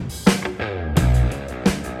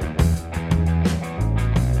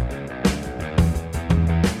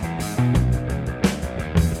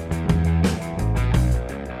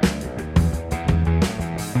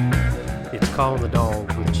Calling the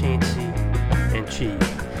Dog with Chancey and Chief,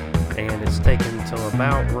 and it's taken until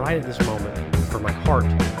about right at this moment for my heart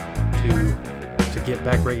to get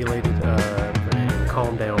back regulated and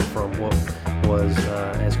calm down from what was,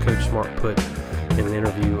 as Coach Smart put in an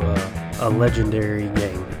interview, a legendary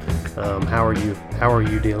game. How are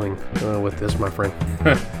you dealing with this, my friend?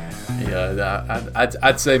 Yeah,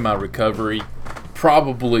 I'd say my recovery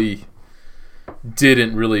probably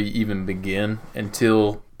didn't really even begin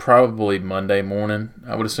until probably Monday morning.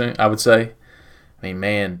 I would say. I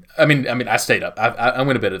mean, I stayed up. I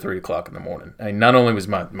went to bed at 3:00 in the morning. I mean, not only was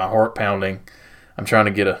my heart pounding, I'm trying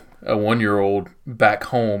to get a 1-year-old back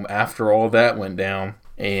home after all that went down,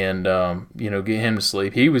 and get him to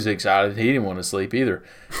sleep. He was excited. He didn't want to sleep either.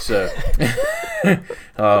 So,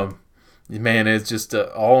 man, it's just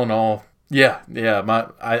all in all. Yeah.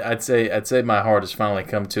 I'd say my heart has finally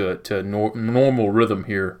come to a normal rhythm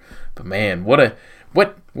here. But man, what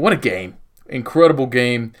a game! Incredible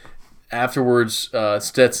game. Afterwards,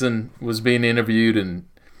 Stetson was being interviewed, and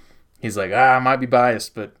he's like, I might be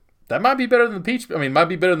biased, but that might be better than might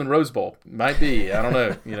be better than Rose Bowl. Might be. I don't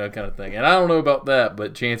know, kind of thing. And I don't know about that,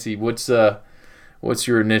 but Chancey, what's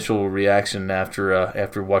your initial reaction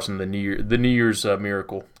after watching the New Year's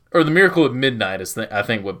miracle? Or the miracle at midnight is, I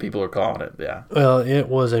think, what people are calling it. Yeah. Well, it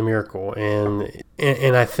was a miracle, and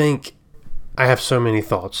I think I have so many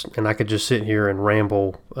thoughts, and I could just sit here and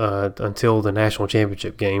ramble until the national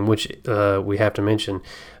championship game, which we have to mention.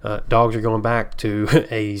 Dogs are going back to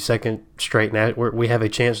a second straight. We have a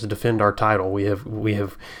chance to defend our title. We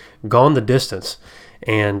have gone the distance,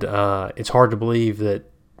 and it's hard to believe that.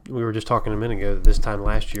 We were just talking a minute ago that this time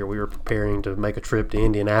last year we were preparing to make a trip to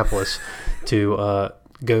Indianapolis to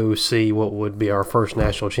go see what would be our first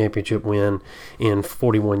national championship win in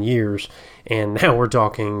 41 years, and now we're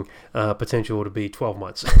talking potential to be 12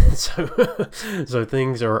 months. so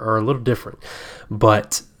things are a little different.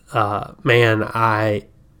 But man, I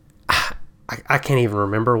can't even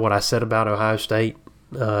remember what I said about Ohio State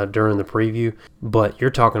during the preview. But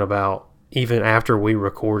you're talking about even after we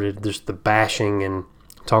recorded, just the bashing and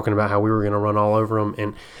talking about how we were going to run all over them,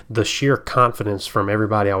 and the sheer confidence from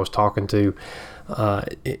everybody I was talking to.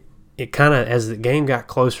 It kind of, as the game got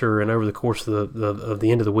closer and over the course of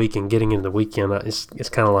the end of the week and getting into the weekend, it's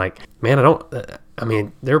kind of like, man,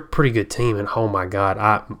 they're a pretty good team, and oh my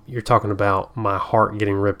God, you're talking about my heart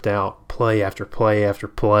getting ripped out, play after play after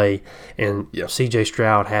play, and Yep. C.J.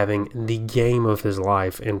 Stroud having the game of his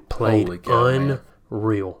life and played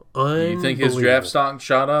unreal. Do you think his draft stock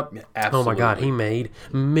shot up? Absolutely. Oh my God, he made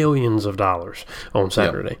millions of dollars on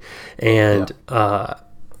Saturday, and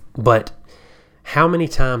but. How many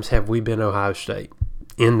times have we been Ohio State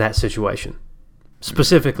in that situation,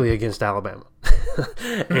 specifically against Alabama,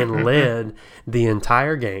 and led the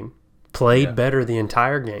entire game, played better the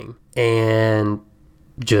entire game, and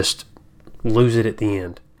just lose it at the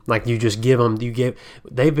end? Like you just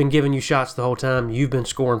they've been giving you shots the whole time. You've been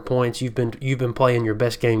scoring points. You've been playing your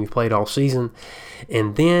best game you've played all season,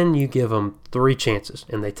 and then you give them 3 chances,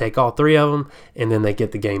 and they take all 3 of them, and then they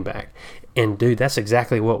get the game back. And, dude, that's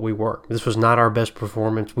exactly what we were. This was not our best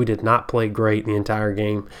performance. We did not play great the entire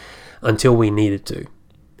game until we needed to.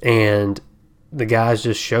 And the guys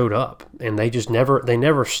just showed up, and they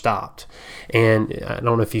never stopped. And I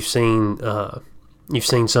don't know if you've seen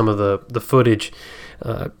some of the footage.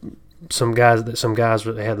 Some guys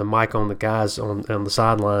they had the mic on the guys on the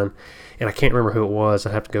sideline, and I can't remember who it was.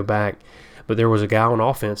 I have to go back. But there was a guy on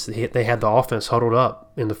offense. They had the offense huddled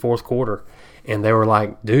up in the fourth quarter. And they were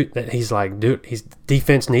like, dude,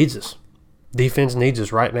 defense needs us. Defense needs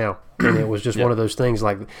us right now. And it was just one of those things,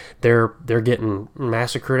 like they're getting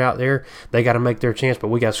massacred out there. They got to make their chance, but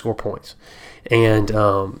we got to score points. And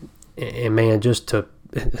man,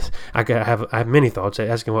 I have many thoughts.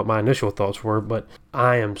 Asking what my initial thoughts were, but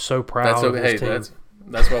I am so proud of this team.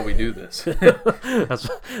 That's why we do this.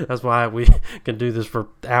 that's why we can do this for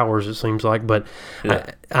hours, it seems like. But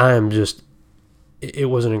I am just.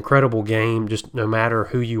 It was an incredible game, just no matter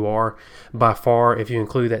who you are. By far, if you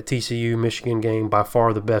include that TCU-Michigan game, by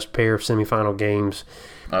far the best pair of semifinal games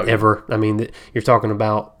ever. I mean, you're talking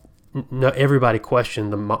about everybody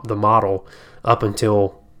questioned the model up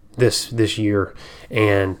until this year,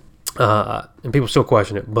 and people still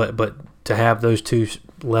question it. But to have those 2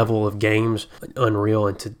 level of games, unreal.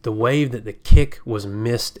 And to the way that the kick was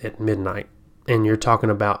missed at midnight, and you're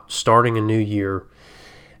talking about starting a new year.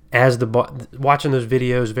 As watching those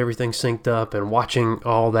videos of everything synced up and watching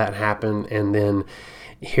all that happen, and then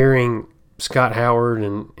hearing Scott Howard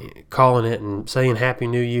and calling it and saying Happy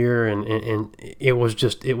New Year, and it was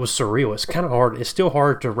surreal. It's kind of hard. It's still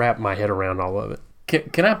hard to wrap my head around all of it.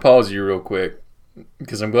 Can I pause you real quick?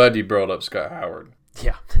 because I'm glad you brought up Scott Howard.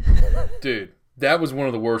 Yeah. Dude, that was one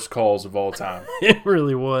of the worst calls of all time. It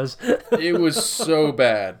really was. It was so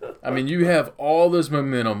bad. I mean, you have all this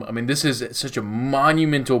momentum. I mean, this is such a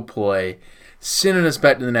monumental play, sending us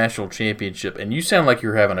back to the national championship, and you sound like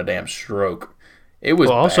you're having a damn stroke. It was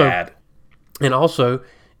bad. And also,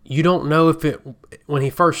 you don't know if it, when he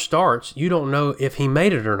first starts, you don't know if he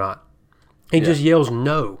made it or not. He just yells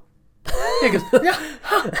no. He goes,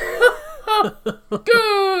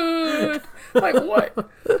 good. Like, what?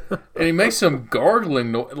 And he makes some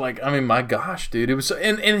gargling noise. Like, I mean, my gosh, dude. It was so,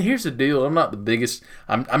 and here's the deal. I'm not the biggest,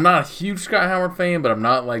 I'm not a huge Scott Howard fan, but I'm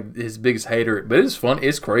not like his biggest hater. But it's fun.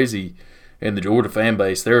 It's crazy in the Georgia fan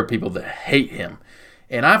base. There are people that hate him.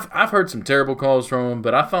 And I've heard some terrible calls from him,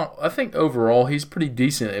 but I think overall he's pretty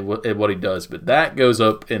decent at what he does. But that goes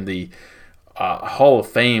up in the Hall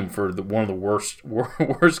of Fame for one of the worst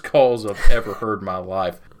calls I've ever heard in my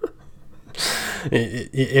life.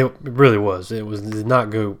 It really was. It was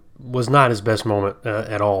not his best moment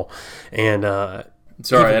at all. And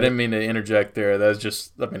sorry, I didn't mean to interject there. That was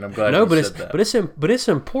just. I mean, I'm glad you said that. But it's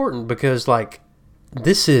important because like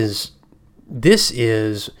this is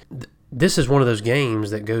one of those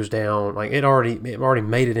games that goes down like it already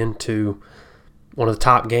made it into one of the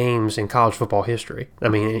top games in college football history. I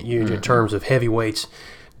mean, in terms of heavyweights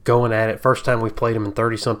going at it. First time we've played them in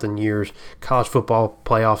 30-something years. College football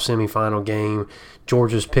playoff semifinal game.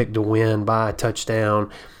 Georgia's picked to win by a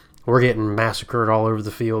touchdown. We're getting massacred all over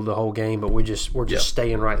the field the whole game, but we're just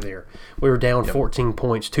staying right there. We were down 14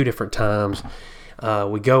 points 2 different times.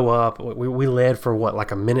 We go up. We led for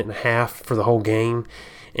like a minute and a half for the whole game,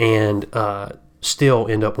 and still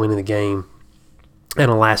end up winning the game. And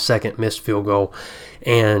a last-second missed field goal,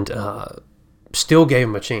 and still gave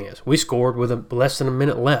them a chance. We scored with less than a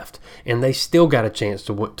minute left, and they still got a chance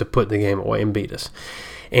to put the game away and beat us.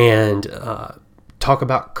 And talk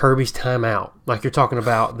about Kirby's timeout. Like you're talking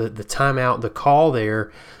about the timeout, the call there,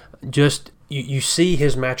 just you see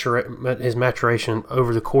his maturation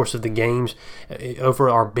over the course of the games, over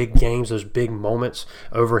our big games, those big moments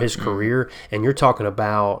over his career, and you're talking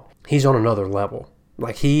about he's on another level.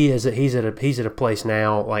 Like he's at a place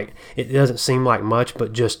now. Like it doesn't seem like much,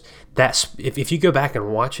 but just that's if you go back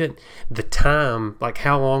and watch it, the time, like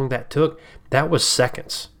how long that took, that was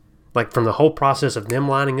seconds. Like from the whole process of them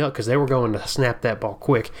lining up because they were going to snap that ball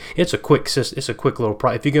quick. It's a quick little.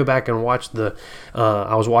 If you go back and watch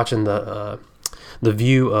I was watching the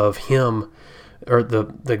view of him. Or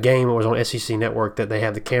the game that was on SEC Network that they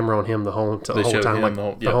have the camera on him the whole time, like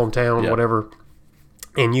the hometown, whatever.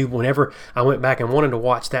 And whenever I went back and wanted to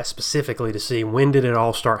watch that specifically to see when did it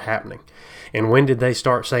all start happening, and when did they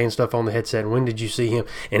start saying stuff on the headset, and when did you see him,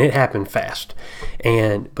 and it happened fast.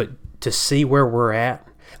 But to see where we're at,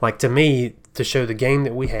 like to me, to show the game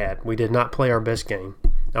that we had, we did not play our best game. I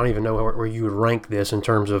don't even know where you would rank this in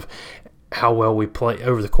terms of how well we play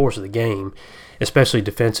over the course of the game, especially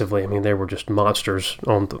defensively. I mean, they were just monsters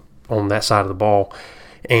on that side of the ball,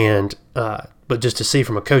 and but just to see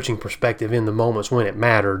from a coaching perspective in the moments when it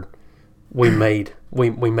mattered, we made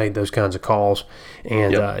those kinds of calls,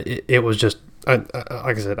 and it was just like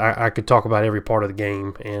I said, I could talk about every part of the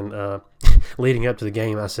game, and leading up to the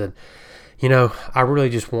game, I said, I really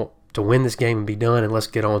just want to win this game and be done, and let's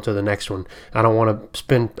get on to the next one. I don't want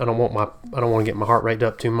to get my heart rate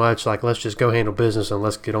up too much. Like, let's just go handle business and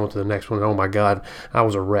let's get on to the next one. Oh my God, I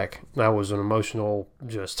was a wreck. I was an emotional,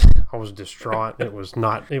 I was distraught. It was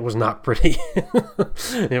not pretty.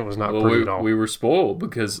 It was not pretty at all. We were spoiled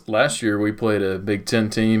because last year we played a Big Ten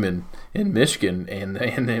team in Michigan and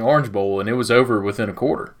the Orange Bowl, and it was over within a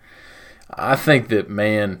quarter. I think that,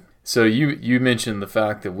 man. So you mentioned the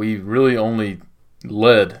fact that we really only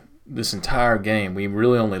led this entire game. We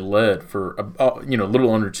really only led for a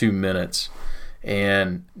little under 2 minutes,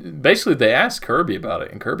 and basically they asked Kirby about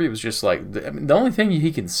it, and Kirby was just like, the only thing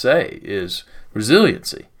he can say is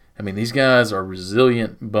resiliency. I mean, these guys are a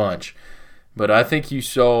resilient bunch, but I think you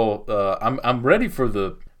saw. I'm ready for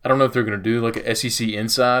the. I don't know if they're going to do like a SEC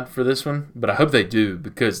Inside for this one, but I hope they do,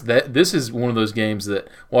 because this is one of those games that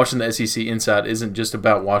watching the SEC Inside isn't just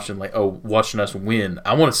about watching us win.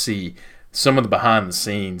 I want to see some of the behind the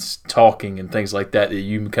scenes talking and things like that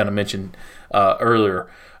you kind of mentioned earlier.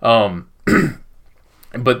 But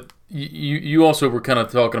you also were kind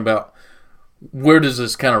of talking about where does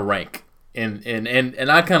this kind of rank, and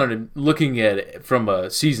I kind of looking at it from a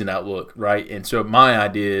season outlook, right? And so my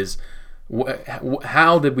idea is,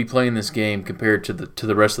 how did we play in this game compared to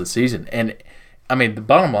the rest of the season? And I mean, the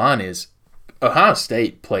bottom line is Ohio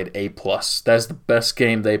State played A+. That's the best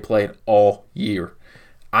game they played all year.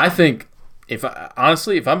 I think, if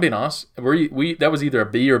I'm being honest, that was either a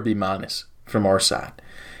B or B- from our side.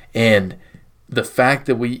 And the fact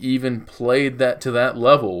that we even played that to that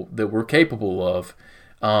level that we're capable of,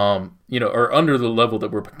 or under the level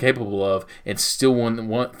that we're capable of, and still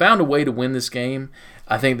found a way to win this game,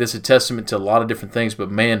 I think that's a testament to a lot of different things.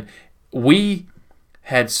 But, man, we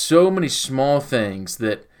had so many small things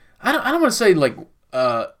that I don't want to say,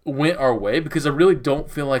 went our way, because I really don't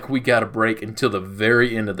feel like we got a break until the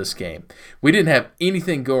very end of this game. We didn't have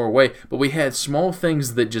anything go our way, but we had small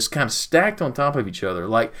things that just kind of stacked on top of each other.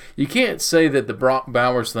 Like, you can't say that the Brock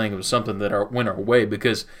Bowers thing was something that went our way,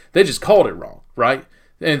 because they just called it wrong, right?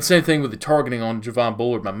 And same thing with the targeting on Javon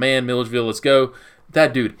Bullard. My man, Milledgeville, let's go.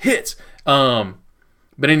 That dude hits. But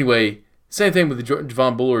anyway, same thing with the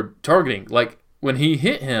Javon Bullard targeting. Like, when he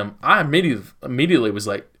hit him, I immediately was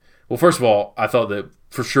like, well, first of all, I thought that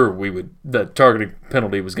for sure the targeting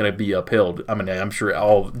penalty was going to be upheld. I mean, I'm sure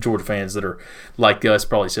all Georgia fans that are like us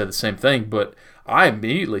probably said the same thing, but I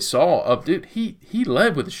immediately saw, dude, he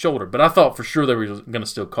led with his shoulder, but I thought for sure they were going to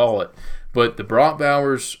still call it. But the Brock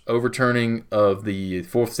Bowers overturning of the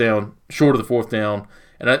fourth down, short of the fourth down,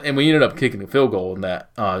 and we ended up kicking a field goal in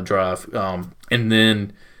that drive. And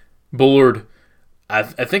then Bullard, I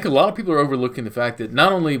think a lot of people are overlooking the fact that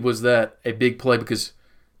not only was that a big play because,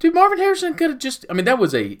 dude, Marvin Harrison could have that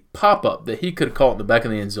was a pop-up that he could have caught in the back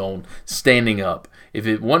of the end zone standing up. If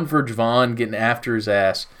it wasn't for Javon getting after his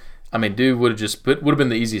ass, I mean, dude would have been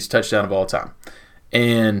the easiest touchdown of all time.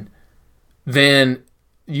 And then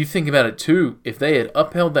you think about it too, if they had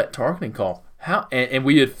upheld that targeting call, and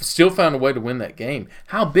we had still found a way to win that game,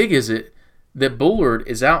 how big is it that Bullard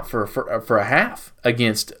is out for a half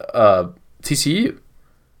against TCU?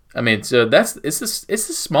 I mean, so it's the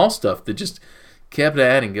small stuff that just kept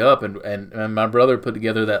adding up, and my brother put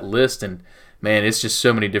together that list, and man, it's just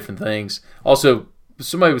so many different things. Also,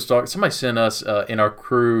 somebody sent us in our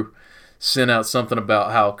crew, sent out something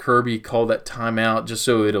about how Kirby called that timeout just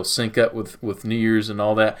so it'll sync up with New Year's and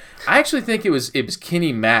all that. I actually think it was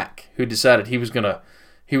Kenny Mack who decided he was gonna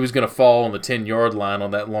fall on the 10-yard line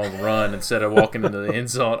on that long run instead of walking into the end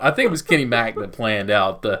zone. I think it was Kenny Mack that planned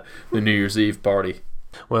out the New Year's Eve party.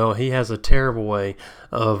 Well, he has a terrible way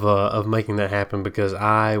of making that happen, because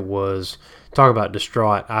I was talk about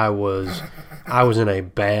distraught. I was in a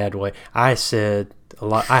bad way. I said a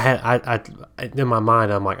lot. I in my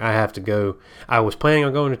mind, I'm like, I have to go. I was planning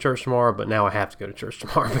on going to church tomorrow, but now I have to go to church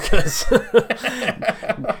tomorrow because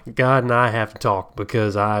God and I have to talk,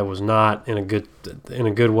 because I was not in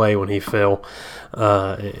a good way when he fell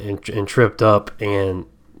and tripped up, and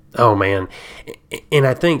oh man, and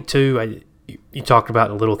I think too. You talked about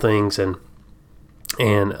the little things, and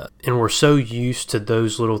we're so used to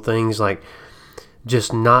those little things, like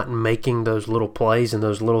just not making those little plays and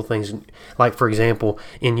those little things. Like, for example,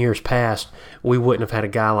 in years past, we wouldn't have had a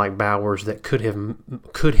guy like Bowers that could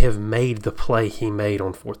have made the play he made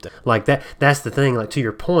on fourth down. Like that's the thing. Like, to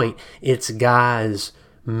your point, it's guys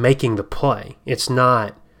making the play. It's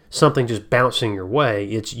not something just bouncing your way.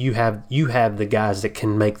 It's you have the guys that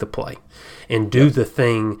can make the play and do the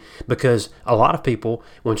thing, because a lot of people,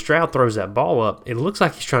 when Stroud throws that ball up, it looks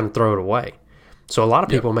like he's trying to throw it away. So a lot of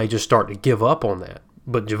people may just start to give up on that,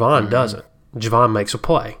 but Javon doesn't. Javon makes a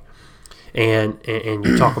play. And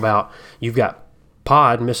you talk about, you've got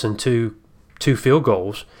Pod missing two field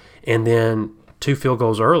goals, and then 2 field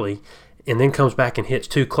goals early, and then comes back and hits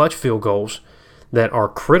 2 clutch field goals that are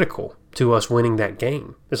critical to us winning that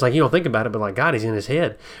game. It's like, you don't think about it, but like, God, he's in his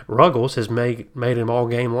head. Ruggles has made him all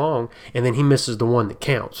game long, and then he misses the one that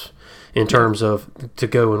counts in terms of to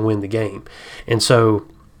go and win the game. And so,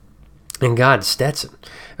 and God, Stetson,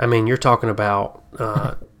 I mean, you're talking about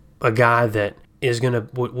a guy that is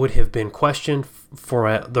would have been questioned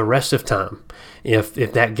for the rest of time if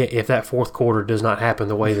that fourth quarter does not happen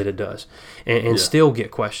the way that it does, and still get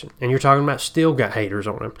questioned. And you're talking about still got haters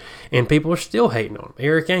on him, and people are still hating on him.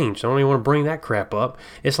 Eric Ainge, I don't even want to bring that crap up.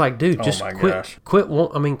 It's like, dude, just quit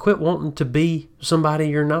wanting to be somebody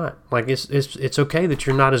you're not. Like, it's okay that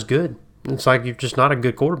you're not as good. It's like you're just not a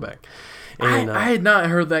good quarterback. And, I had not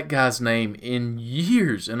heard that guy's name in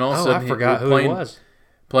years, and all of a sudden I forgot who he was.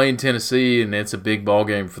 Playing Tennessee, and it's a big ball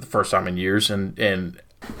game for the first time in years, and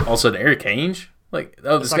all of a sudden Eric Ainge, like,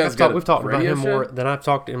 oh, this guy's got we've talked about him more than I've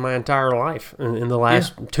talked in my entire life in the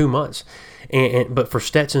last 2 months, but for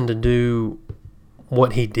Stetson to do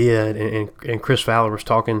what he did, and Chris Fowler was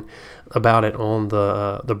talking about it on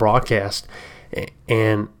the broadcast,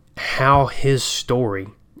 and how his story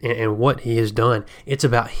and what he has done, it's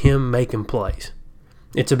about him making plays.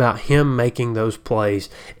 It's about him making those plays,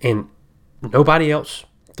 and nobody else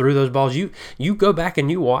threw those balls. You go back and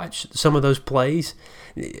you watch some of those plays.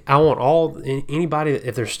 I want anybody,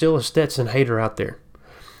 if there's still a Stetson hater out there,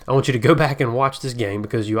 I want you to go back and watch this game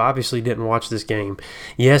because you obviously didn't watch this game.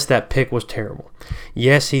 Yes, that pick was terrible.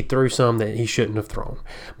 Yes, he threw some that he shouldn't have thrown.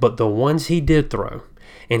 But the ones he did throw,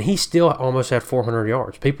 and he still almost had 400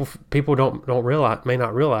 yards. People don't realize, may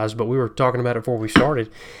not realize, but we were talking about it before we started.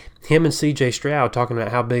 Him and C.J. Stroud, talking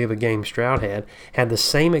about how big of a game Stroud had the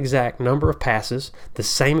same exact number of passes, the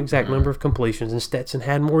same exact number of completions, and Stetson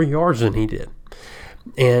had more yards than he did.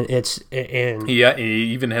 And he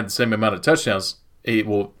even had the same amount of touchdowns.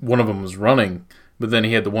 One of them was running, but then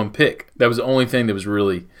he had the one pick. That was the only thing that was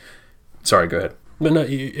really. Sorry, go ahead. But no,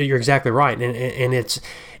 you're exactly right,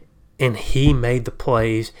 and he made the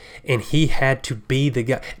plays, and he had to be the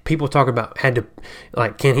guy. People talk about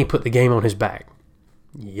can he put the game on his back?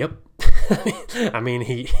 Yep. I mean,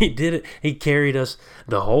 he did it. He carried us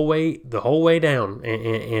the whole way down,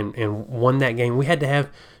 and won that game. We had to have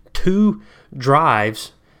 2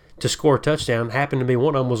 drives to score a touchdown. Happened to be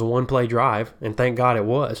one of them was a one-play drive, and thank God it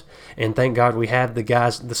was. And thank God we had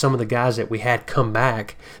some of the guys that we had come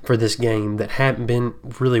back for this game that hadn't been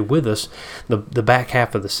really with us the back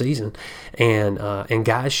half of the season, and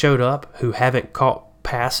guys showed up who haven't caught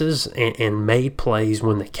passes and made plays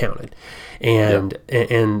when they counted,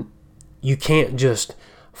 and you can't just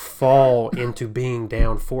fall into being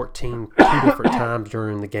down 14 2 different times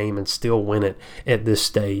during the game and still win it at this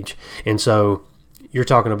stage. And so you're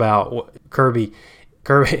talking about Kirby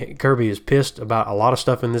is pissed about a lot of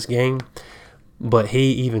stuff in this game, but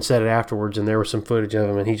he even said it afterwards, and there was some footage of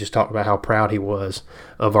him, and he just talked about how proud he was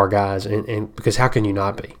of our guys, and because how can you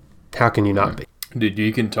not be? How can you not be? Dude,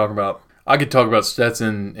 I could talk about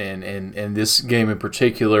Stetson and this game in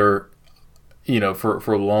particular,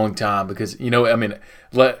 for a long time because, I mean,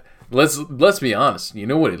 let's be honest. You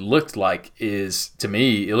know what it looked like is, to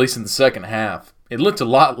me, at least in the second half, it looked a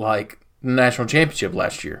lot like the national championship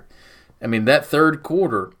last year. I mean, that third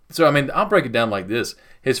quarter. So, I mean, I'll break it down like this.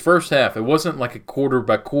 His first half, it wasn't like a quarter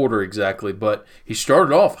by quarter exactly, but he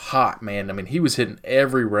started off hot, man. I mean, he was hitting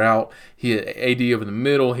every route. He had AD over the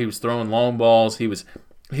middle. He was throwing long balls. He was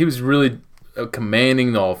really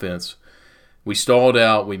commanding the offense. We stalled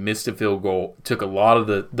out. We missed a field goal. Took a lot of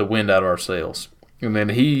the wind out of our sails. And then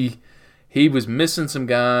he was missing some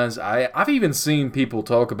guys. I've even seen people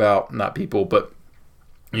talk about, not people, but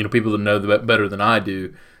people that know better than I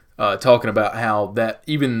do, talking about how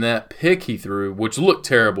that pick he threw, which looked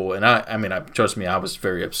terrible, and I mean, trust me, I was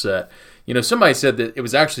very upset. Somebody said that it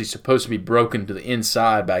was actually supposed to be broken to the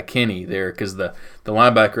inside by Kenny there because the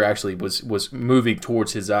linebacker actually was moving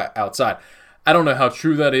towards his outside. I don't know how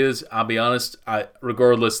true that is. I'll be honest.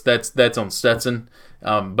 Regardless, that's on Stetson.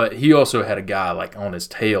 But he also had a guy like on his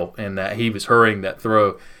tail, and that he was hurrying that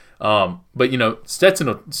throw. But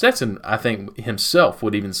Stetson, I think himself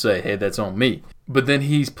would even say, "Hey, that's on me." But then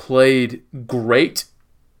he's played great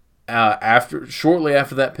shortly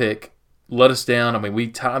after that pick. Let us down. I mean, we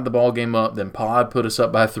tied the ball game up. Then Pod put us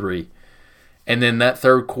up by 3. And then that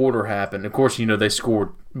third quarter happened. Of course, they scored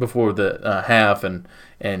before the half and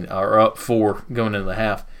are up 4 going into the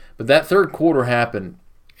half. But that third quarter happened,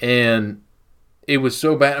 and it was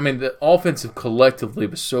so bad. I mean, the offensive collectively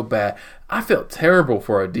was so bad. I felt terrible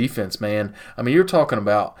for our defense, man. I mean, you're talking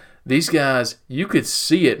about these guys. You could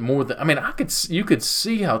see it more than. I mean, you could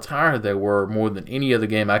see how tired they were more than any other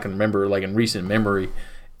game I can remember, like in recent memory.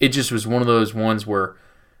 It just was one of those ones where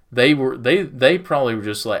they probably were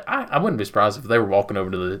just like, I wouldn't be surprised if they were walking over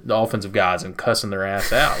to the offensive guys and cussing their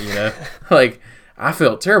ass out, Like, I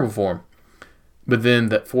felt terrible for them. But then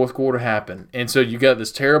that fourth quarter happened. And so you got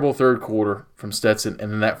this terrible third quarter from Stetson,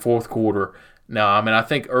 and then that fourth quarter. Now, I mean, I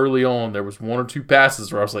think early on there was 1 or 2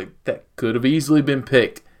 passes where I was like, that could have easily been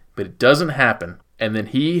picked, but it doesn't happen. And then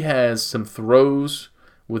he has some throws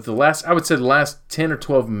with the last 10 or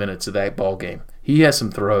 12 minutes of that ball game. He has some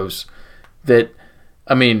throws that,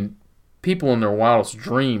 I mean, people in their wildest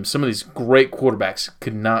dreams, some of these great quarterbacks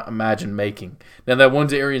could not imagine making. Now, that one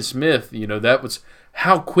to Arian Smith, that was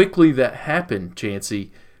how quickly that happened,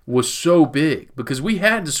 Chancey, was so big because we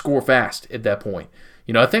had to score fast at that point.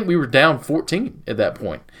 I think we were down 14 at that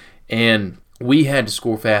point, and we had to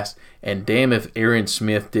score fast. And damn if Arian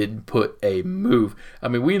Smith didn't put a move. I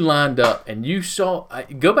mean, we lined up, and you saw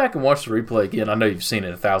 – go back and watch the replay again. I know you've seen it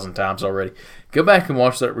 1,000 times already. Go back and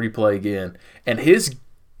watch that replay again. And his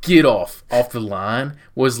get off the line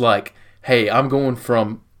was like, hey, I'm going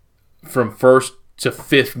from first to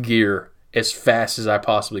fifth gear as fast as I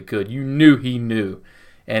possibly could. You knew he knew.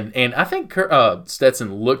 And I think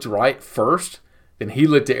Stetson looked right first. Then he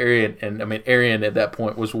looked at Arian, and, I mean, Arian at that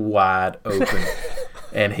point was wide open.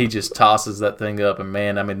 And he just tosses that thing up. And,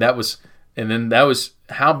 man, I mean, that was – and then that was –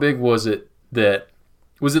 how big was it that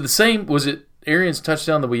 – was it the same – was it Arian's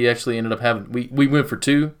touchdown that we actually ended up having? We went for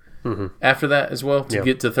 2 after that as well to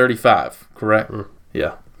get to 35. Correct?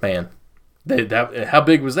 Yeah, man. How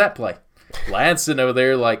big was that play? Lad's sitting over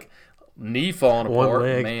there like knee falling apart. One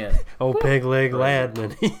leg, man. Old peg leg Lad,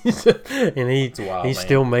 and he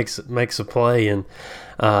still makes a play, and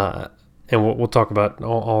we'll talk about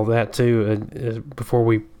all that too before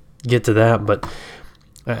we get to that. But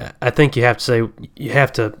I think you have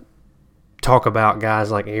to talk about guys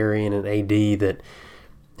like Arian and AD that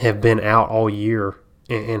have been out all year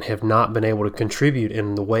and have not been able to contribute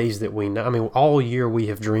in the ways that we know. I mean, all year we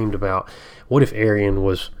have dreamed about, what if Arian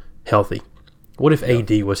was healthy? What if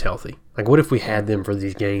AD was healthy? Like, what if we had them for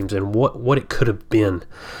these games, and what it could have been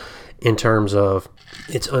in terms of,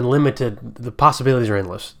 it's unlimited. The possibilities are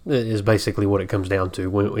endless is basically what it comes down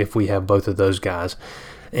to if we have both of those guys.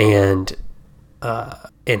 And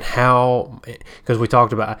how, because we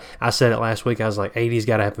talked about, I said it last week, I was like, AD's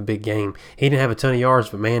got to have a big game. He didn't have a ton of yards,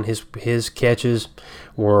 but man, his catches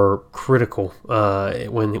were critical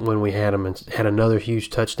when we had him, and had another huge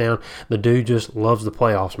touchdown. The dude just loves the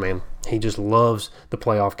playoffs, man. He just loves the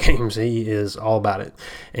playoff games. He is all about it.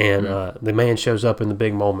 And the man shows up in the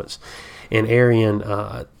big moments. And Arian,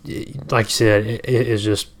 like you said, is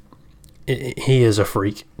just, he is a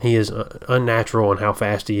freak. He is unnatural in how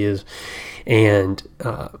fast he is. And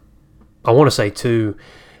I want to say, too,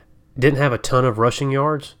 didn't have a ton of rushing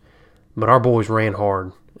yards, but our boys ran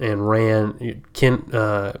hard and ran.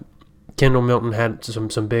 Kendall Milton had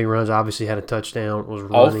some big runs, obviously had a touchdown. Was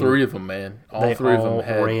running. All three of them, man. All three of them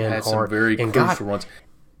had some very crucial runs.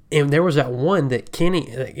 And there was that one that Kenny,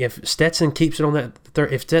 if Stetson keeps it on that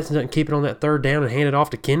if Stetson doesn't keep it on that third down and hand it off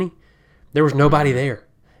to Kenny, there was nobody there.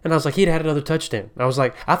 And I was like, he'd had another touchdown. I was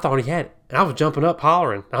like, I thought he had it. And I was jumping up,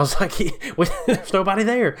 hollering. I was like, there's nobody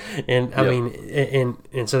there. And I mean,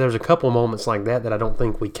 and so there's a couple of moments like that I don't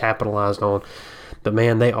think we capitalized on. But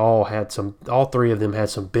man, all three of them had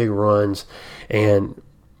some big runs, and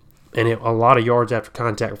a lot of yards after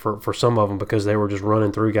contact for some of them, because they were just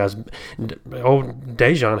running through guys. Old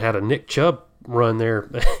Dejon had a Nick Chubb run there.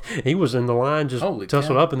 He was in the line, just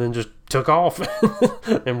tussled up and then just took off.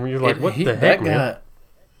 And you're like, what the heck, man?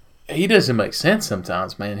 He doesn't make sense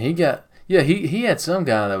sometimes, man. He had some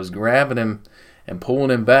guy that was grabbing him and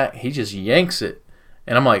pulling him back. He just yanks it.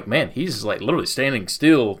 And I'm like, man, he's like literally standing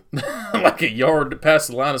still like a yard past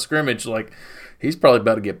the line of scrimmage. Like, he's probably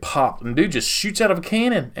about to get popped. And dude just shoots out of a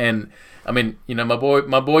cannon. And, I mean, you know, my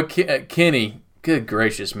boy Kenny, good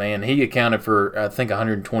gracious, man. He accounted for, I think,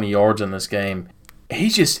 120 yards in this game.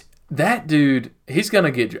 That dude, he's going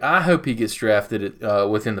to get – I hope he gets drafted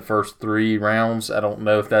within the first 3 rounds. I don't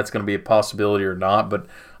know if that's going to be a possibility or not. But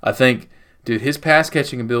I think, dude, his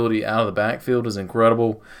pass-catching ability out of the backfield is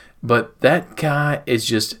incredible. But that guy is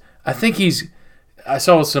just – I think he's – I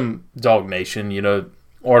saw some Dog Nation,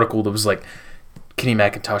 article that was like Kenny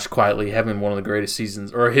McIntosh quietly having one of the greatest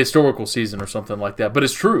seasons or a historical season or something like that. But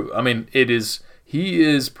it's true. I mean, he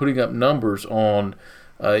is putting up numbers on –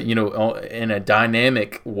 in a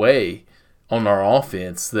dynamic way on our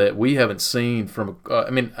offense that we haven't seen from.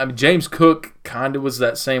 I mean, James Cook kind of was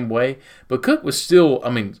that same way, but Cook was still.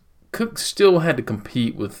 I mean, Cook still had to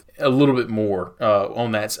compete with a little bit more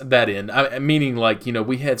on that end. Meaning, like,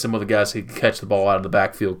 we had some other guys who could catch the ball out of the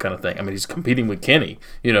backfield, kind of thing. I mean, he's competing with Kenny,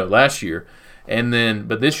 last year,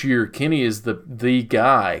 but this year Kenny is the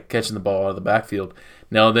guy catching the ball out of the backfield.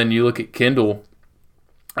 Now, then you look at Kendall.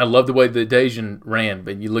 I love the way the Dejon ran,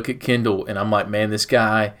 but you look at Kendall, and I'm like, man, this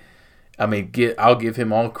guy, I mean, I'll give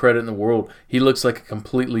him all credit in the world. He looks like a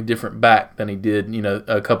completely different back than he did,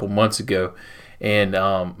 a couple months ago. And,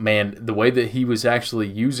 man, the way that he was actually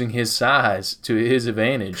using his size to his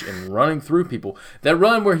advantage and running through people. That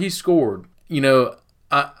run where he scored,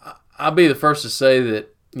 I'll be the first to say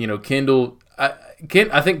that, Kendall,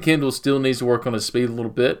 I think Kendall still needs to work on his speed a little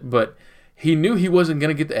bit, but he knew he wasn't going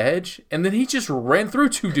to get the edge, and then he just ran through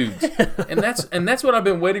 2 dudes. and that's what I've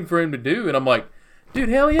been waiting for him to do. And I'm like, dude,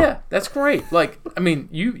 hell yeah, that's great. Like, I mean,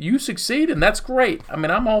 you succeed, and that's great. I mean,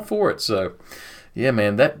 I'm all for it. So, yeah,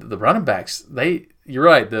 man, the running backs, you're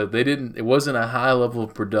right. It wasn't a high level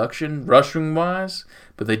of production rushing wise,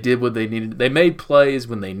 but they did what they needed. They made plays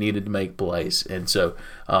when they needed to make plays, and so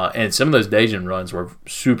and some of those Dejon runs were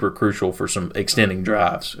super crucial for some extending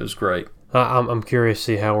drives. It was great. I'm curious to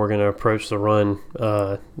see how we're going to approach the run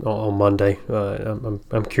on Monday.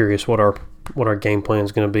 I'm curious what our game plan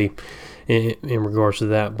is going to be in regards to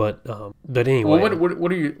that. But anyway, well,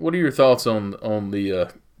 what are your thoughts on the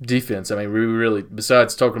defense? I mean, we really,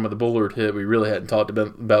 besides talking about the Bullard hit, we really hadn't talked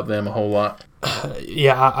about them a whole lot.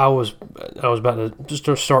 Yeah, I was about to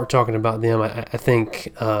just start talking about them. I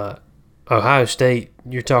think Ohio State.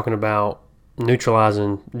 You're talking about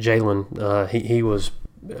neutralizing Jalen. He was.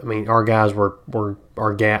 I mean, our guys were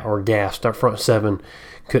gassed. Our front seven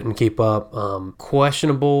couldn't keep up.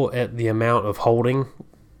 Questionable at the amount of holding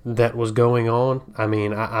that was going on. I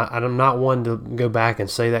mean, I'm not one to go back and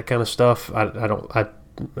say that kind of stuff. I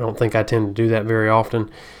don't think I tend to do that very often.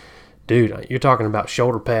 Dude, you're talking about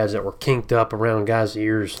shoulder pads that were kinked up around guys'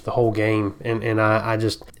 ears the whole game, and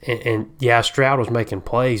yeah, Stroud was making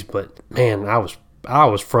plays, but man, I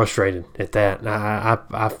was frustrated at that.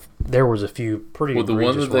 There was a few pretty. Well, the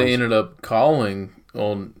one that they ended up calling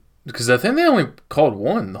on, because I think they only called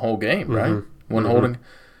one the whole game, right? Mm-hmm. One holding.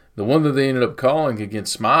 The one that they ended up calling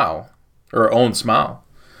against Smile, or on Smile,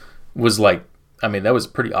 was like, I mean, that was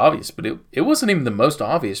pretty obvious, but it wasn't even the most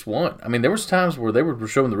obvious one. I mean, there was times where they were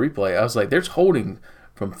showing the replay. I was like, there's holding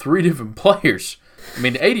from 3 different players. I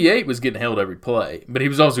mean, 88 was getting held every play, but he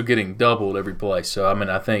was also getting doubled every play. So, I mean,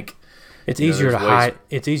 I think it's easier to hide.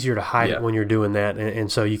 It's easier to hide it when you're doing that,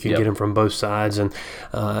 and so you can get him from both sides.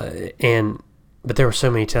 But there were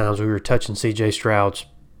so many times we were touching C.J. Stroud's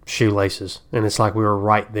shoelaces, and it's like we were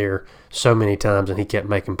right there so many times, and he kept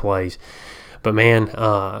making plays. But man,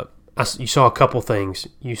 you saw a couple things.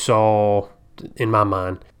 You saw, in my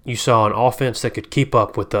mind, you saw an offense that could keep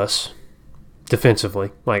up with us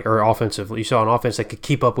defensively, or offensively. You saw an offense that could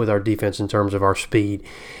keep up with our defense in terms of our speed,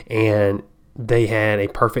 and they had a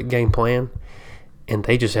perfect game plan, and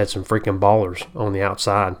they just had some freaking ballers on the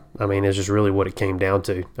outside. I mean, it's just really what it came down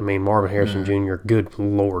to. I mean, Marvin Harrison Jr., good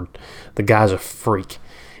Lord, the guy's a freak.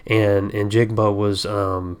 And Jigba was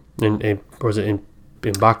was it in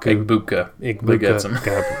Baku? Igbuka.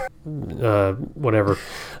 Whatever.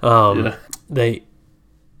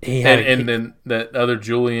 He had and then that other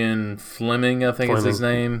Julian Fleming, I think is his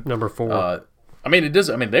name, number 4. I mean,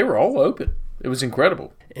 they were all open. It was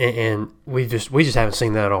incredible. And we just haven't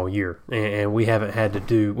seen that all year, and we haven't had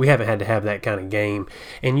to have that kind of game.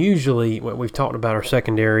 And usually, we've talked about our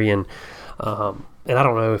secondary, and I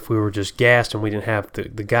don't know if we were just gassed and we didn't have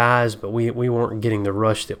the guys, but we weren't getting the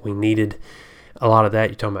rush that we needed. A lot of that,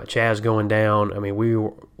 you're talking about Chaz going down. I mean,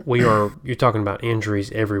 you're talking about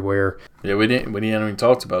injuries everywhere. Yeah, we didn't even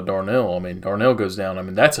talk about Darnell. I mean, Darnell goes down. I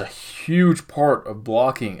mean, that's a huge part of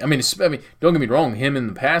blocking. I mean, don't get me wrong, him in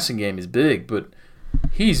the passing game is big, but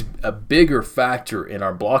he's a bigger factor in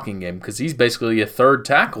our blocking game because he's basically a third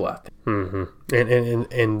tackle out there.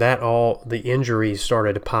 Mm-hmm. And that all the injuries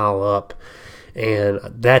started to pile up. And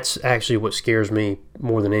that's actually what scares me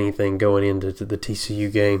more than anything going into the TCU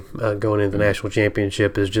game, going into the national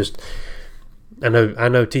championship, is just I know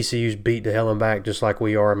TCU's beat the hell and back just like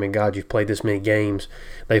we are. I mean, God, you've played this many games.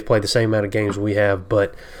 They've played the same amount of games we have,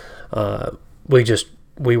 but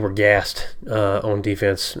we were gassed on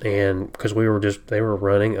defense, and because they were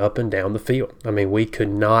running up and down the field. I mean, we could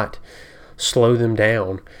not slow them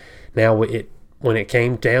down. Now, when it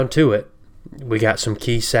came down to it, we got some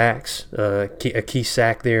key sacks, a key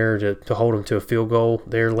sack there to hold them to a field goal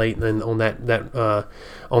there late, and then on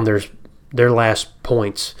their last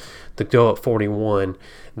points to go up 41.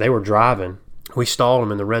 They were driving. We stalled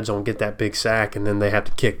them in the red zone, get that big sack, and then they have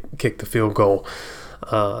to kick the field goal.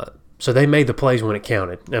 So they made the plays when it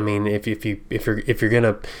counted. I mean, if you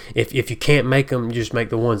can't make them, you just make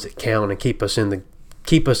the ones that count and keep us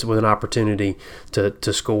with an opportunity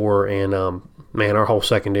to score. And man, our whole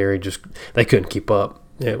secondary they couldn't keep up.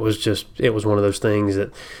 It was one of those things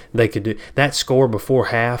that they could do. That score before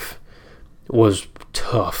half was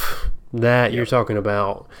tough. You're talking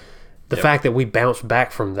about the fact that we bounced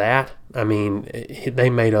back from that. I mean, they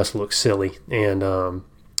made us look silly, and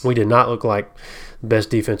we did not look like the best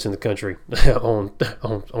defense in the country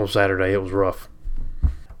on Saturday. It was rough.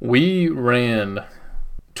 We ran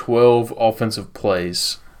 12 offensive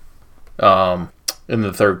plays in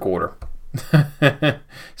the third quarter.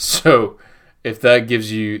 So if that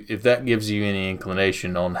gives you any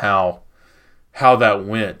inclination on how that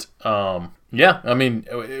went, yeah, I mean,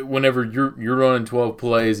 whenever you're running 12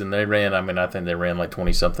 plays and they ran, I mean, I think they ran like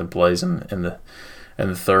 20 something plays in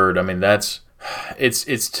the third. I mean,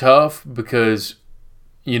 it's tough because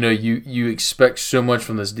you know you expect so much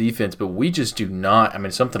from this defense, but we just do not. I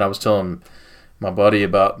mean, something I was telling my buddy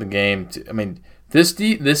about the game. I mean, this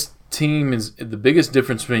team is the biggest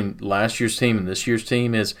difference between last year's team and this year's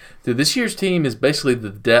team is that this year's team is basically the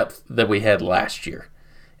depth that we had last year.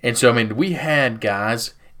 And so, I mean, we had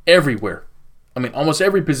guys everywhere. I mean, almost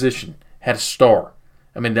every position had a star.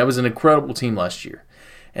 I mean, that was an incredible team last year.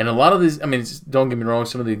 And a lot of these, I mean, don't get me wrong,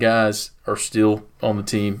 some of the guys are still on the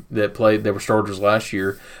team that were starters last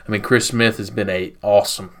year. I mean, Chris Smith has been an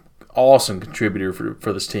awesome contributor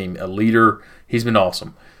for this team, a leader. He's been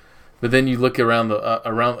awesome. But then you look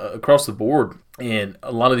across the board, And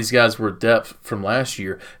a lot of these guys were depth from last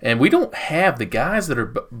year. And we don't have the guys that are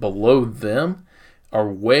below them are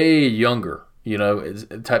way younger,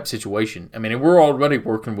 type situation. I mean, we're already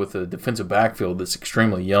working with a defensive backfield that's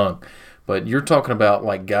extremely young. But you're talking about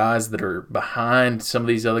like guys that are behind some of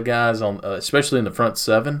these other guys on, especially in the front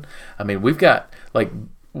seven. I mean, I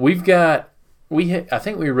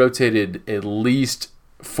think we rotated at least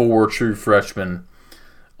 4 true freshmen.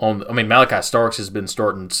 Malachi Starks has been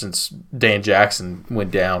starting since Dan Jackson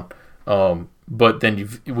went down. But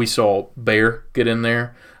then we saw Bear get in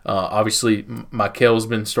there. Obviously, Mikel's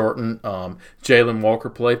been starting. Jalen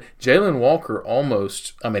Walker played. Jalen Walker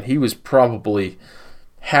he was probably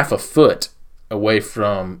half a foot away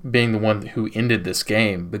from being the one who ended this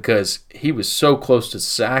game because he was so close to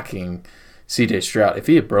sacking C.J. Stroud. If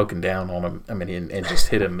he had broken down on him, and just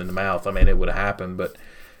hit him in the mouth, it would have happened. But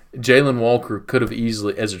Jalen Walker could have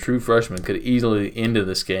easily, as a true freshman, could have easily ended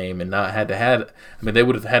this game and not had to they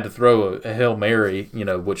would have had to throw a Hail Mary,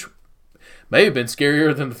 which may have been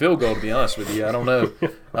scarier than the field goal, to be honest with you. I don't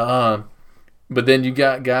know. But then you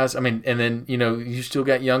got guys, and then, you still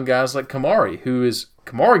got young guys like Kamari,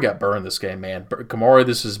 Kamari got burned this game, man. Kamari,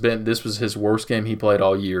 this was his worst game he played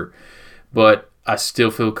all year. But I still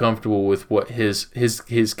feel comfortable with what his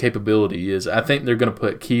capability is. I think they're going to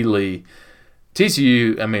put Keeley,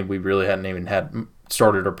 TCU, we really hadn't even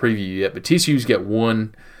started our preview yet, but TCU's got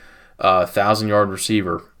one 1,000-yard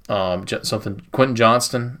receiver, Quentin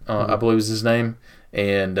Johnston, I believe is his name.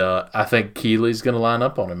 And I think Keeley's going to line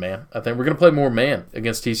up on him, man. I think we're going to play more man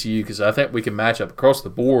against TCU because I think we can match up across the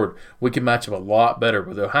board. We can match up a lot better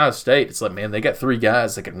with Ohio State. It's like, man, they got 3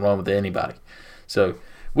 guys that can run with anybody. So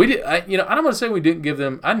we did. I don't want to say we didn't give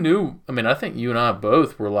them. I think you and I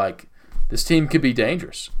both were like, this team could be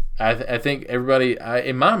dangerous. I think everybody,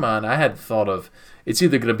 in my mind, I had thought of it's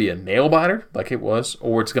either going to be a nail biter like it was,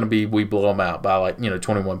 or it's going to be we blow them out by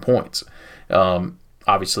 21 points.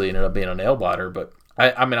 Obviously, it ended up being a nail biter, but.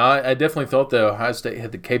 I definitely thought that Ohio State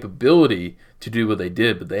had the capability to do what they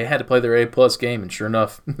did, but they had to play their A-plus game, and sure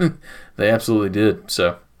enough, they absolutely did.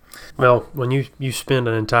 So, well, when you spend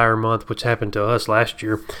an entire month, which happened to us last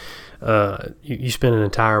year, you spend an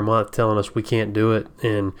entire month telling us we can't do it,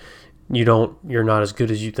 and you're not as good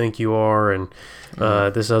as you think you are, and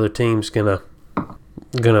this other team's gonna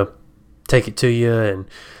take it to you, and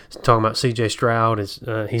talking about C.J. Stroud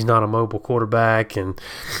he's not a mobile quarterback, and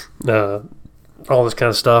all this kind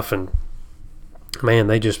of stuff, and man,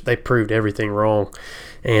 they proved everything wrong.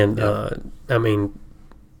 And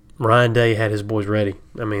Ryan Day had his boys ready.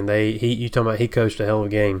 You talking about he coached a hell of a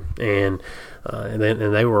game, and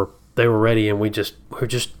they were ready, and we're just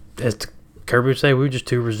as Kirby would say, we were just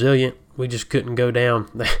too resilient. We just couldn't go down.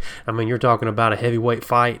 You're talking about a heavyweight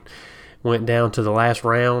fight, went down to the last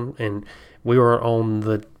round, and we were on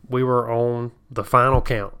the final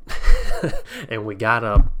count, and we got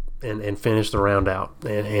up and finished the round out,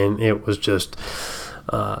 and it was just.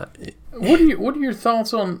 What are your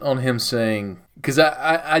thoughts on him saying? Because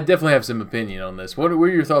I definitely have some opinion on this. What were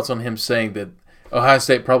your thoughts on him saying that Ohio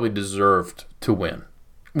State probably deserved to win?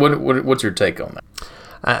 What's your take on that?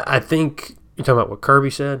 I think you're talking about what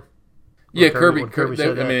Kirby said. Yeah, Kirby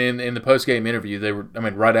said that. In the post-game interview, they were.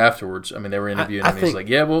 Right afterwards. They were interviewing him. He's like,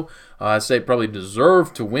 "Yeah, well, Ohio State probably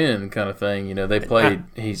deserved to win," kind of thing. They played.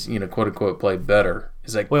 He's quote unquote played better.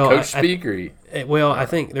 Is that coach speak or? I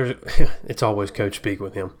think it's always coach speak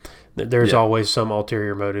with him. There's always some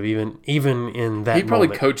ulterior motive, even in that. He probably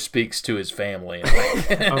moment. coach speaks to his family.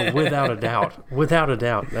 Oh, without a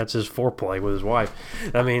doubt, that's his foreplay with his wife.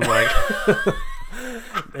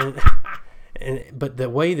 But the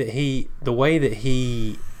way that he,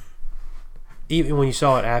 even when you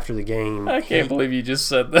saw it after the game, I can't believe you just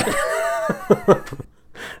said that.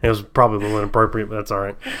 It was probably a little inappropriate, but that's all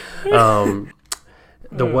right.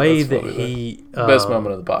 The way that he best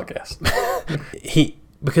moment of the podcast.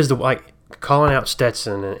 Because calling out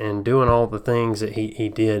Stetson and doing all the things that he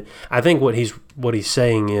did. I think what he's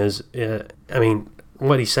saying is,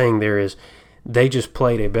 what he's saying there is, they just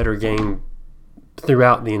played a better game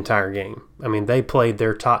throughout the entire game. They played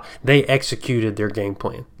they executed their game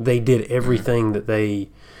plan. They did everything that they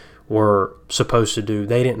were supposed to do.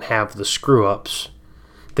 They didn't have the screw ups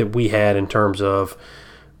that we had in terms of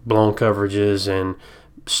blown coverages and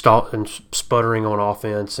sputtering on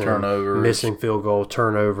offense and turnovers, missing field goal,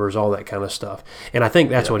 turnovers, all that kind of stuff. And I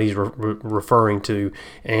think that's what he's referring to.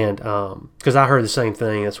 And because I heard the same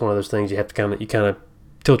thing. That's one of those things you have to kind of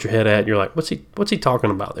tilt your head at. You're like, what's he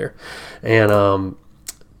talking about there? And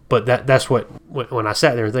but that's what when I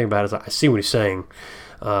sat there and think about it, I see what he's saying.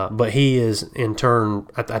 But he is in turn,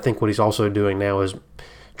 I think what he's also doing now is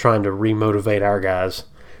trying to remotivate our guys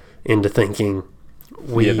into thinking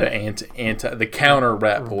the counter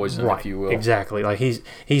rat poison, right, if you will. Exactly. Like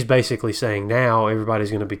he's basically saying now everybody's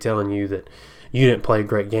going to be telling you that you didn't play a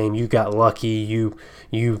great game, you got lucky, you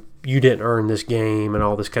didn't earn this game, and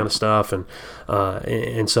all this kind of stuff,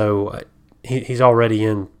 and so he's already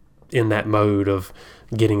in that mode of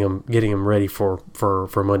getting him ready for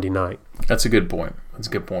Monday night. That's a good point.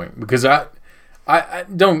 Because I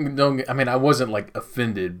don't. I mean, I wasn't like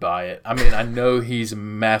offended by it. I mean, I know he's a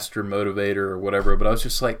master motivator or whatever, but I was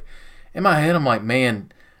just like, in my head, I'm like,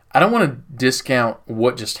 man, I don't want to discount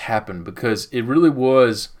what just happened, because it really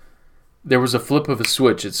was. There was a flip of a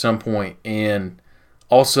switch at some point, and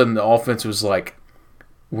all of a sudden the offense was like,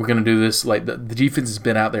 we're going to do this. Like the defense has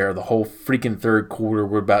been out there the whole freaking third quarter.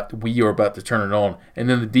 We are about to turn it on. And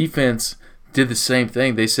then the defense did the same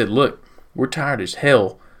thing. They said, look, we're tired as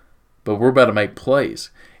hell, but we're about to make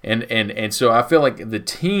plays. And so I feel like the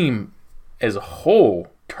team as a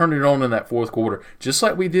whole turned it on in that fourth quarter, just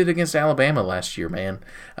like we did against Alabama last year, man.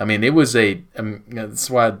 I mean, it was that's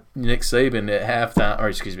why Nick Saban at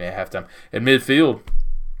midfield,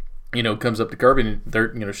 comes up to Kirby and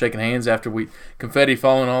they're, shaking hands after we confetti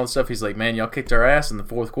falling and all this stuff. He's like, man, y'all kicked our ass in the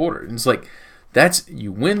fourth quarter. And it's like,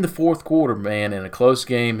 you win the fourth quarter, man, in a close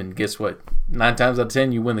game, and guess what? 9 times out of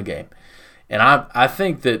 10, you win the game. And I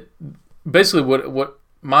think that basically what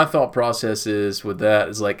my thought process is with that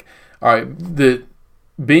is like, all right,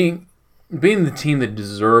 being the team that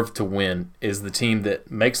deserved to win is the team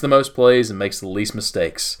that makes the most plays and makes the least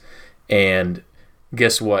mistakes. And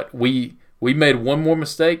guess what? We made one more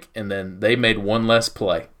mistake, and then they made one less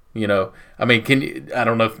play. I mean, I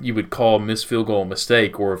don't know if you would call a missed field goal a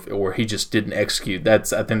mistake, or he just didn't execute. I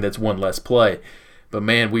think that's one less play. But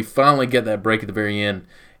man, we finally get that break at the very end,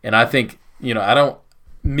 and I think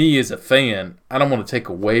me as a fan, I don't want to take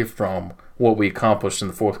away from what we accomplished in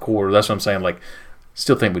the fourth quarter. That's what I'm saying. Like,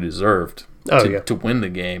 still think we deserved to win the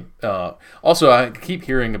game. Also, I keep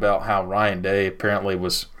hearing about how Ryan Day apparently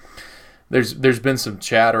was. There's been some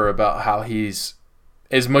chatter about how he's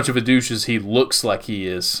as much of a douche as he looks like he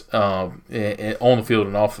is on the field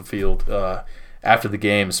and off the field after the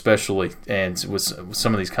game, especially. And with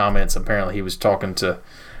some of these comments, apparently he was talking to,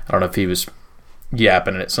 I don't know if he was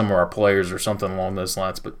yapping at some of our players or something along those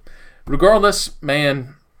lines. But regardless,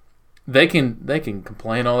 man, they can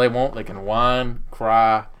complain all they want. They can whine,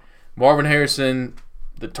 cry. Marvin Harrison,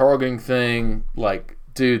 the targeting thing, like,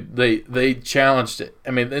 dude, they challenged it.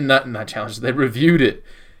 I mean, not challenged it. They reviewed it,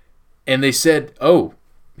 and they said, "Oh,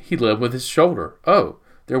 he led with his shoulder. Oh,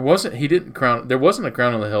 there wasn't a crown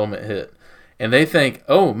on the helmet hit." And they think,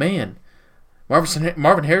 "Oh man,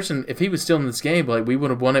 Marvin Harrison, if he was still in this game, like we would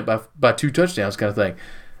have won it by 2 touchdowns, kind of thing."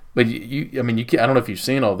 But I don't know if you've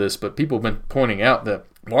seen all this, but people have been pointing out that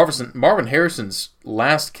Marvin Harrison's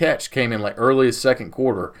last catch came in like early as second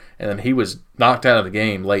quarter, and then he was knocked out of the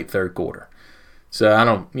game late third quarter. So I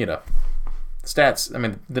don't, stats. I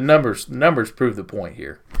mean, the numbers prove the point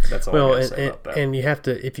here. That's all I got to say about that. And you have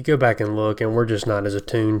to, if you go back and look, and we're just not as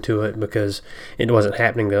attuned to it because it wasn't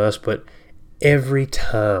happening to us, but every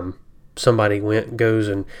time somebody goes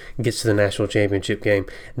and gets to the national championship game,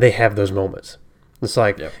 they have those moments. It's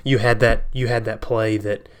like you had that play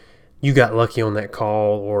that you got lucky on that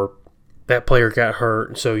call, or that player got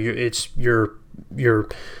hurt. So you're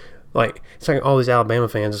like, it's like all these Alabama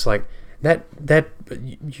fans. It's like that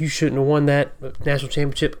you shouldn't have won that national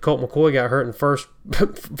championship. Colt McCoy got hurt in the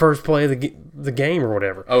first play of the game or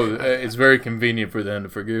whatever. Oh, it's very convenient for them to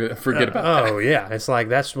forget about that. Oh yeah, it's like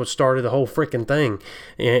that's what started the whole freaking thing,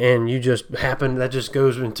 and you just happen that just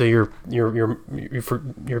goes into your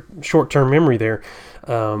short term memory there.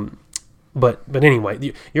 But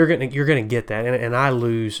anyway, you're gonna get that, and I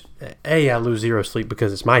lose zero sleep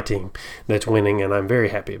because it's my team that's winning, and I'm very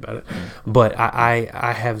happy about it. But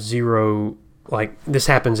I have zero. Like, this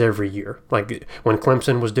happens every year. Like, when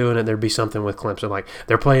Clemson was doing it, there'd be something with Clemson. Like,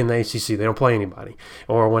 they're playing the ACC. They don't play anybody.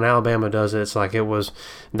 Or when Alabama does it, it's like it was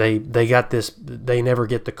they got this. They never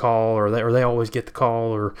get the call, or they always get the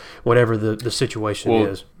call, or whatever the situation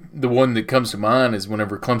is. The one that comes to mind is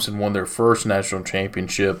whenever Clemson won their first national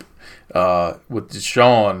championship with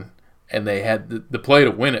Deshaun, and they had the play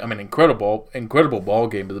to win it. I mean, incredible ball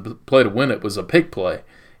game, but the play to win it was a pick play.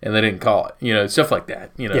 And they didn't call it, stuff like that.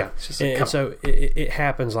 Yeah, it's just like, and so it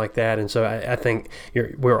happens like that. And so I think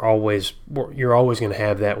you're always going to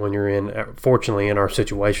have that when you're fortunately in our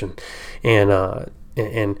situation. And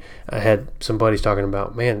I had some buddies talking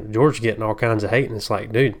about, man, George getting all kinds of hate, and it's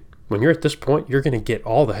like, dude, when you're at this point, you're going to get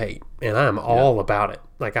all the hate, and I'm all about it.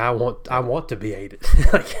 Like, I want to be hated.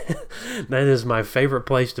 Like, that is my favorite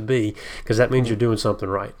place to be, because that means you're doing something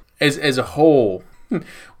right. As a whole.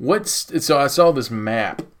 So I saw this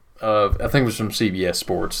map of, I think it was from CBS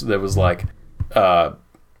Sports, that was like,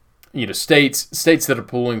 states that are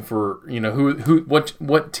pulling for,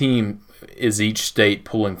 what team is each state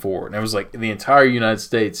pulling for? And it was like the entire United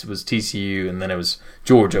States was TCU, and then it was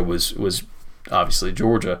Georgia was obviously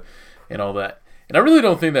Georgia and all that. And I really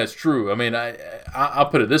don't think that's true. I mean, I'll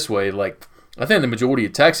put it this way, like, I think the majority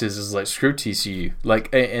of Texas is like, screw TCU.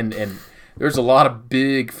 Like, and there's a lot of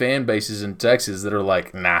big fan bases in Texas that are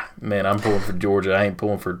like, nah, man, I'm pulling for Georgia. I ain't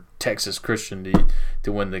pulling for Texas Christian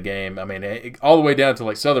to win the game. I mean, all the way down to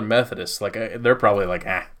like Southern Methodist. Like, they're probably like,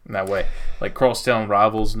 no way. Like, crosstown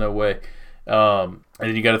rivals, no way. And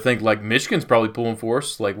then you got to think, like, Michigan's probably pulling for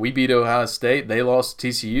us. Like, we beat Ohio State. They lost to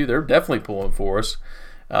TCU. They're definitely pulling for us.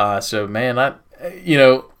 So, man,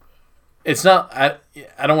 it's not. I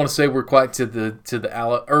don't want to say we're quite to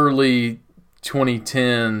the early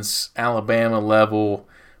 2010s Alabama level,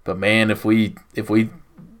 but man, if we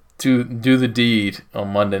do the deed on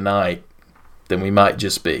Monday night, then we might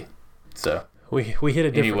just be. So we hit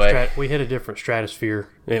a different we hit a different stratosphere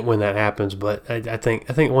when that happens. But I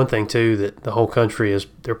think one thing too, that the whole country is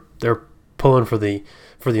they're pulling for the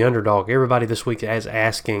underdog. Everybody this week is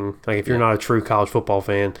asking, like, if you're not a true college football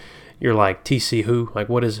fan, you're like, TC who? Like,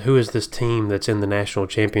 who is this team that's in the national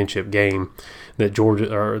championship game that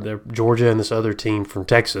Georgia and this other team from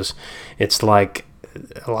Texas? It's like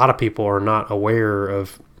a lot of people are not aware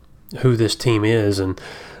of who this team is, and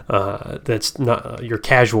that's not your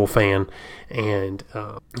casual fan. And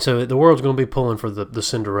so the world's going to be pulling for the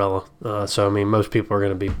Cinderella. So, I mean, most people are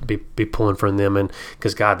going to be pulling for them, and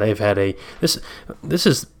because, God, they've had this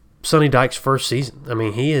is Sonny Dykes' first season. I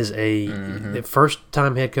mean, he is the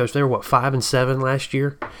first-time head coach. They were 5-7 last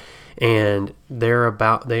year, and their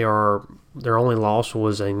only loss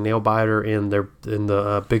was a nail biter in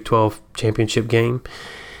the Big 12 championship game,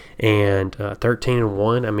 and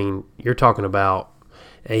 13-1. I mean, you're talking about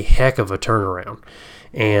a heck of a turnaround,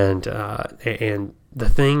 and the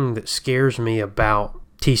thing that scares me about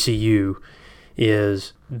TCU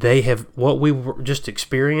is they have what we just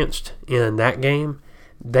experienced in that game.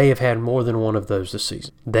 They have had more than one of those this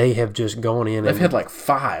season. They have just gone in. They've had like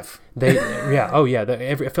 5. I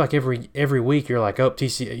feel like every week you're like,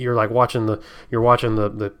 TC. You're like watching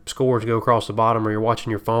the scores go across the bottom, or you're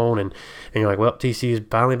watching your phone, and you're like, well, TC is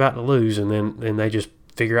finally about to lose, and then they just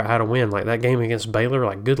figure out how to win. Like that game against Baylor,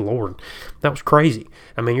 like, good Lord, that was crazy.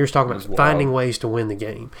 I mean, you're just talking about finding ways to win the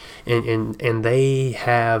game, and they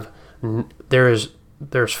have. There's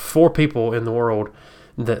 4 people in the world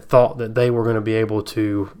that thought that they were going to be able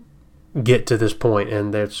to get to this point,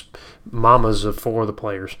 and that's mamas of 4 of the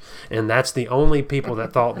players, and that's the only people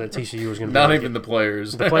that thought that TCU was going to be not even the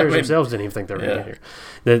players. The players themselves didn't even think they were going to get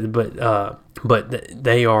here. But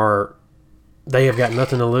they have got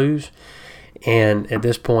nothing to lose, and at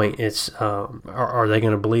this point, it's are they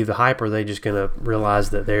going to believe the hype, or are they just going to realize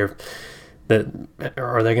that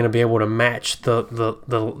are they going to be able to match the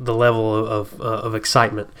level of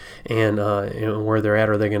excitement and where they're at?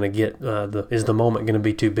 Are they going to get is the moment going to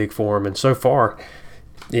be too big for them? And so far,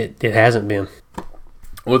 it hasn't been.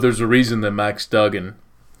 Well, there's a reason that Max Duggan,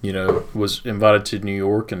 was invited to New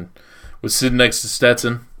York and was sitting next to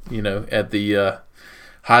Stetson, at the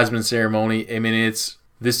Heisman ceremony. I mean, this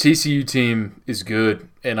TCU team is good,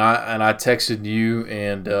 and I texted you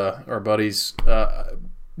and our buddies.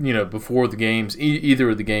 Before the games, either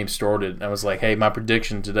of the games started, I was like, hey, my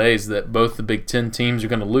prediction today is that both the Big Ten teams are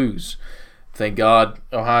going to lose. Thank God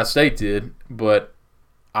Ohio State did, but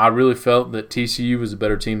I really felt that TCU was a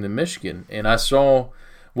better team than Michigan. And I saw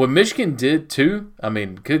what Michigan did too. I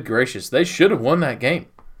mean, good gracious, they should have won that game.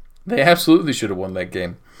 They absolutely should have won that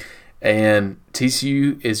game. And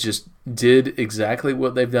TCU did exactly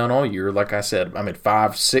what they've done all year. Like I said,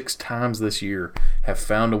 5-6 times this year have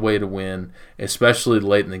found a way to win, especially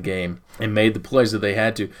late in the game, and made the plays that they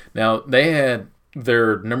had to. Now, they had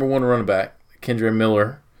their number 1 running back, Kendre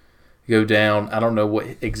Miller, go down. I don't know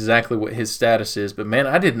exactly what his status is, but, man,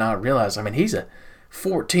 I did not realize. He's a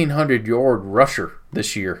 1,400-yard rusher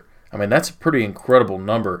this year. That's a pretty incredible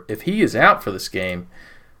number. If he is out for this game,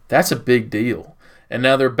 that's a big deal. And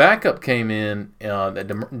now their backup came in,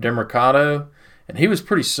 DeMercado, and he was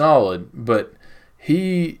pretty solid, but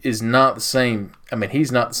he is not the same. He's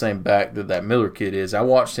not the same back that Miller kid is. I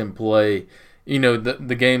watched him play,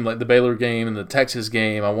 the game, like the Baylor game and the Texas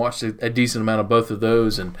game. I watched a decent amount of both of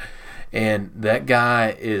those, and that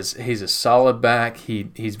guy he's a solid back.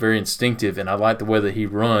 He's very instinctive, and I like the way that he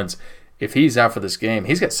runs. If he's out for this game,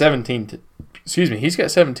 he's got 17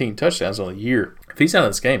 touchdowns on the year. If he's out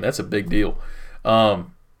of this game, that's a big deal. But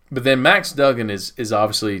then Max Duggan is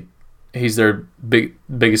obviously, he's their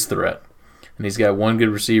biggest threat. and he's got one good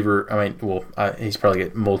receiver. I mean, well, he's probably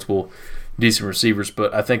got multiple decent receivers,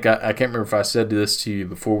 but I think I can't remember if I said this to you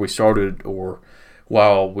before we started or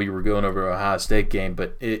while we were going over Ohio State game,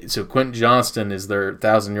 but so Quentin Johnston is their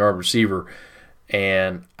 1,000-yard receiver,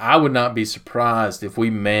 and I would not be surprised if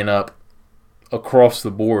we man up across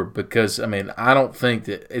the board because, I mean, I don't think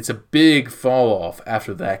that it's a big fall off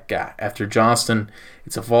after that guy. After Johnston,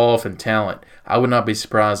 it's a fall off in talent. I would not be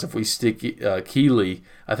surprised if we stick Keeley.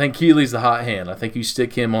 I think Keeley's the hot hand. I think you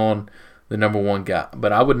stick him on the number one guy.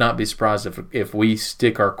 But I would not be surprised if we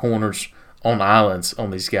stick our corners on islands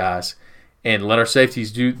on these guys and let our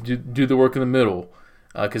safeties do the work in the middle.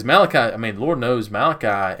 Because Malachi, I mean, Lord knows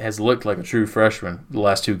Malachi has looked like a true freshman the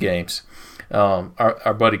last two games.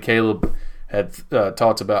 Our buddy Caleb had he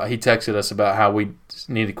texted us about how we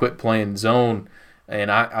need to quit playing zone. And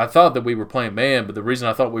I thought that we were playing man, but the reason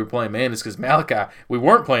I thought we were playing man is because we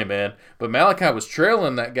weren't playing man, but Malachi was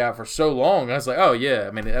trailing that guy for so long. I was like, oh, yeah.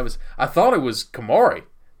 I mean, I thought it was Kamari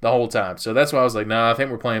the whole time. So that's why I was like, no, I think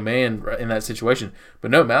we're playing man in that situation.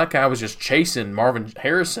 But no, Malachi was just chasing Marvin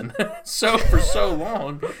Harrison for so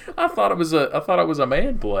long. I thought it was a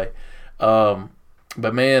man play.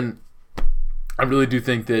 But, man, I really do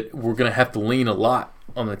think that we're going to have to lean a lot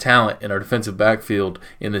on the talent in our defensive backfield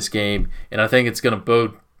in this game, and I think it's going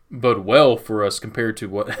to bode well for us compared to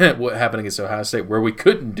what happened against Ohio State, where we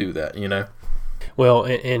couldn't do that. Well,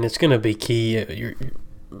 and it's going to be key.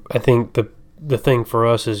 I think the thing for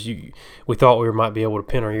us is we thought we might be able to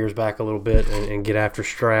pin our ears back a little bit and get after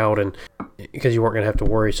Stroud, and because you weren't going to have to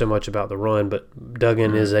worry so much about the run. But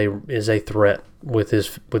Duggan is a threat with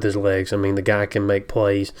his legs. I mean, the guy can make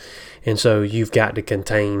plays, and so you've got to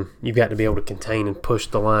be able to contain and push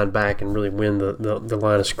the line back and really win the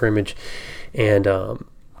line of scrimmage. And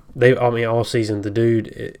all season the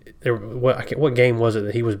dude, what game was it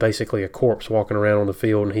that he was basically a corpse walking around on the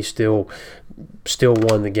field and he still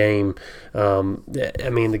won the game? I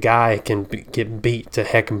mean, the guy can get beat to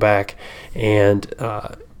heck and back, and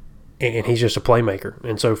he's just a playmaker.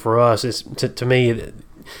 And so for us, it's to me,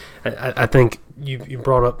 I think you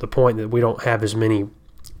brought up the point that we don't have as many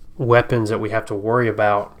weapons that we have to worry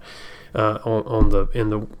about in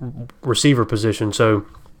the receiver position. So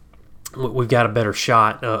we've got a better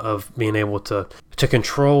shot of being able to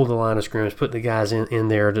control the line of scrimmage, put the guys in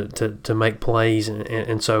there to make plays,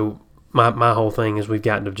 and so my whole thing is we've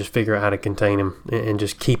got to just figure out how to contain him and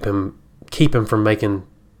just keep him from making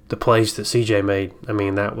the plays that CJ made. I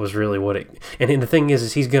mean, that was really what it. And the thing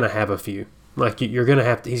is he's going to have a few. Like you're going to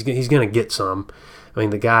have to. He's going to get some. I mean,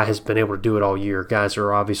 the guy has been able to do it all year. Guys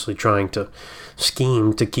are obviously trying to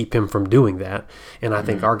scheme to keep him from doing that. And I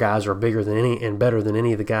think our guys are bigger than any and better than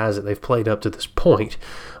any of the guys that they've played up to this point.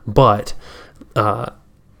 But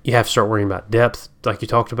you have to start worrying about depth, like you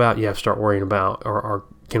talked about. You have to start worrying about or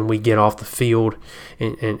can we get off the field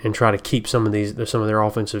and try to keep some of their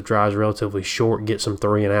offensive drives relatively short, get some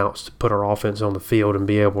 3 and outs to put our offense on the field and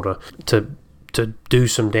be able to do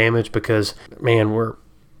some damage, because man, we're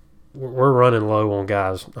running low on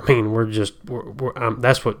guys. I mean,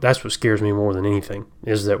 that's what scares me more than anything,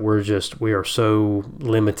 is that we are so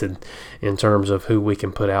limited in terms of who we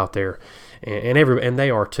can put out there, and they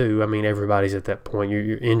are too. I mean, everybody's at that point.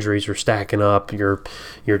 Your injuries are stacking up.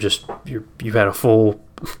 You've had a full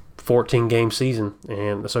 14 game season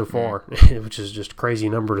and so far, which is just a crazy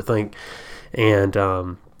number to think. And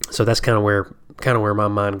so that's kind of where my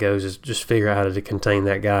mind goes, is just figure out how to contain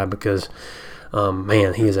that guy, because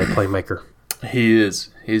man, he is a playmaker. He is.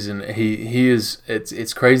 He is.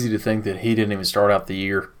 It's crazy to think that he didn't even start out the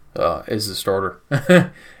year as the starter.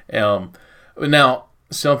 Now,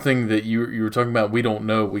 something that you were talking about, we don't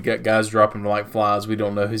know. We got guys dropping like flies. We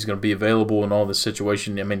don't know who's going to be available in all this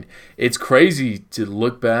situation. I mean, it's crazy to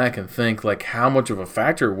look back and think like how much of a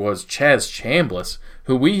factor was Chaz Chambliss,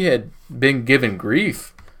 who we had been given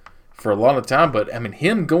grief for a lot of time, but I mean,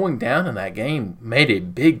 him going down in that game made a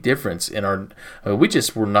big difference in our. I mean, we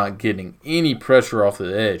just were not getting any pressure off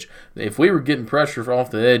the edge. If we were getting pressure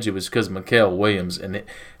off the edge, it was because of Mikael Williams, and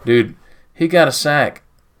dude, he got a sack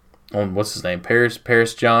on what's his name,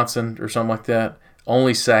 Paris Johnson or something like that.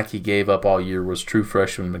 Only sack he gave up all year was true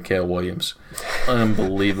freshman Mikael Williams.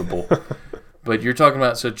 Unbelievable. But you're talking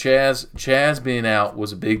about, so Chaz being out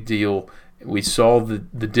was a big deal. We saw the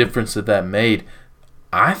difference that made.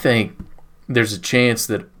 I think there's a chance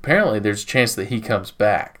that he comes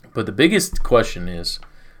back. But the biggest question is,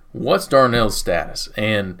 what's Darnell's status?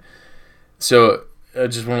 And so I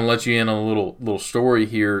just want to let you in on a little story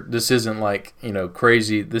here. This isn't like,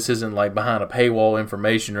 crazy. This isn't like behind a paywall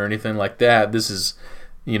information or anything like that. This is,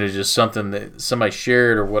 just something that somebody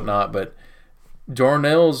shared or whatnot. But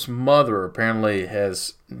Darnell's mother apparently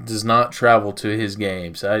does not travel to his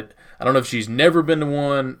games. I don't know if she's never been to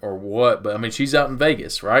one or what, but I mean she's out in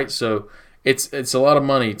Vegas, right? So it's a lot of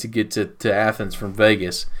money to get to Athens from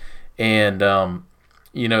Vegas, and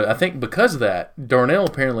I think because of that, Darnell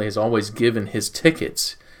apparently has always given his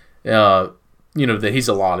tickets, that he's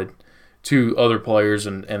allotted to other players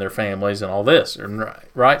and their families and all this,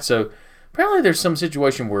 right? So apparently there's some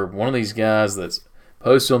situation where one of these guys that's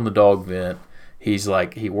posted on the dog vent,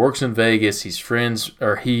 he works in Vegas,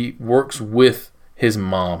 he works with his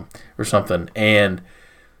mom or something, and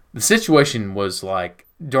the situation was like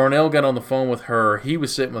Darnell got on the phone with her, he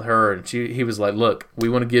was sitting with her, and he was like, look, we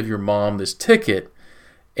want to give your mom this ticket,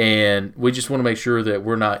 and we just want to make sure that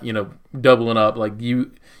we're not, doubling up. Like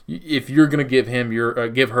if you're going to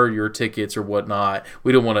give her your tickets or whatnot,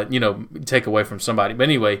 we don't want to, take away from somebody. But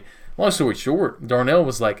anyway, long story short, Darnell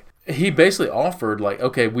was like, he basically offered like,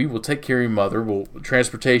 okay, we will take care of your mother. We'll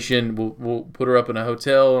transportation. We'll put her up in a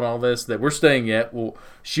hotel and all this that we're staying at.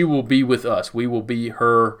 She will be with us. We will be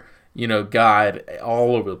her, guide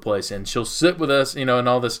all over the place, and she'll sit with us, and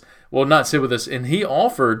all this. Well, not sit with us. And he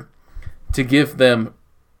offered to give them.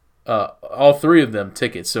 All three of them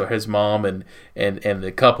tickets, so his mom and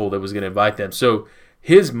the couple that was going to invite them. So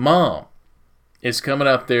his mom is coming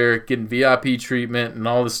up there getting VIP treatment and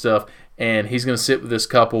all this stuff, and he's going to sit with this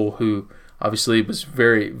couple who obviously was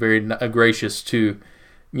very, very gracious to,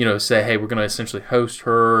 say, hey, we're going to essentially host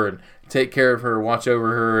her and take care of her, watch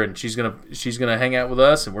over her, and she's gonna hang out with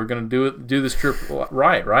us, and we're going to do this trip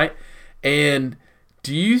right? And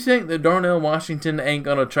do you think that Darnell Washington ain't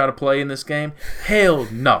going to try to play in this game? Hell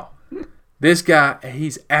no. This guy,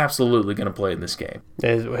 he's absolutely going to play in this game.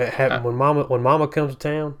 When Mama comes to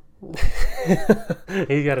town,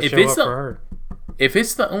 he's got to show up for her. If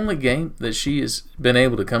it's the only game that she has been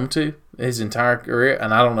able to come to his entire career,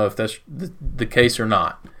 and I don't know if that's the case or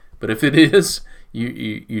not, but if it is,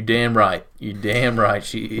 you damn right. You damn right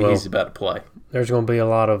he's about to play. There's going to be a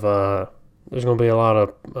lot of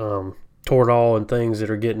Toradol and things that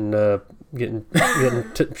are getting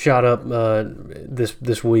shot up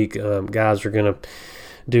this week. Guys are going to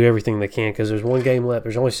do everything they can because there's one game left.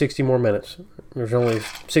 There's only 60 more minutes. There's only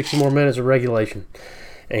 60 more minutes of regulation,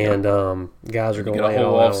 and guys are going to get a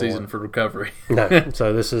whole off season for recovery. No,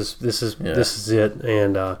 so this is it,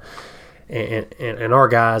 and our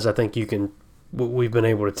guys, I think we've been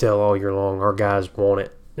able to tell all year long, our guys want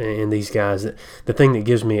it. And these guys, the thing that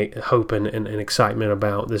gives me hope and excitement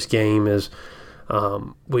about this game is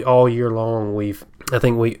we all year long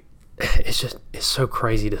it's so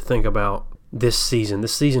crazy to think about this season.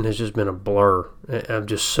 This season has just been a blur of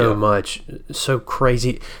just so much, so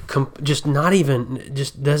crazy,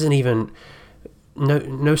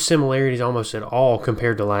 no similarities almost at all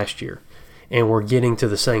compared to last year. And we're getting to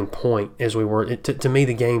the same point as we were. To me,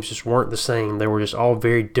 the games just weren't the same. They were just all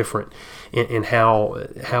very different in how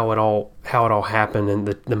it all happened, and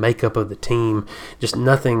the makeup of the team. Just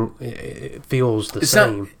nothing feels the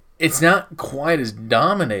same. It's not quite as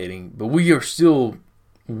dominating, but we are still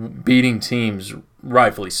beating teams,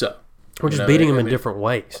 rightly so. We're just beating them in different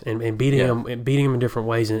ways, and beating them in different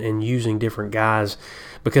ways, and using different guys.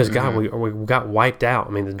 Because God, we got wiped out. I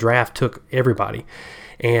mean, the draft took everybody.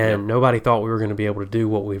 And nobody thought we were going to be able to do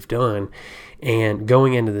what we've done. And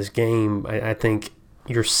going into this game, I think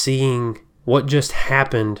you're seeing what just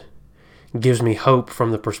happened gives me hope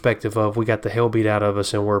from the perspective of we got the hell beat out of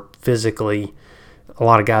us and we're physically, a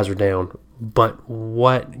lot of guys are down. But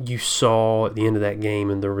what you saw at the end of that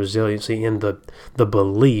game and the resiliency and the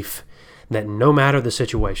belief that no matter the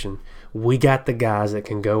situation, we got the guys that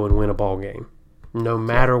can go and win a ball game. No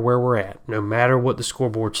matter where we're at, no matter what the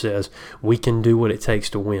scoreboard says, we can do what it takes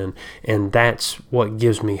to win. And that's what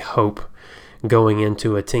gives me hope going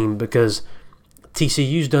into a team, because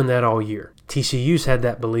TCU's done that all year. TCU's had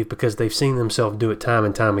that belief because they've seen themselves do it time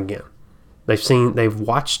and time again. They've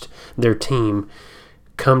watched their team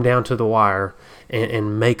come down to the wire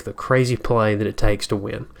and make the crazy play that it takes to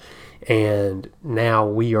win. And now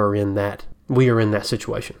we are in that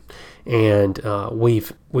situation. And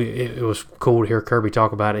it was cool to hear Kirby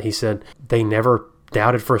talk about it. He said they never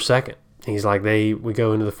doubted for a second. He's like, we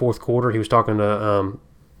go into the fourth quarter. He was talking to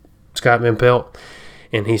Scott Van Pelt,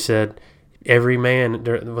 and he said every man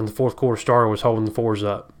when the fourth quarter started was holding the fours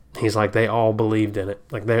up. He's like, they all believed in it.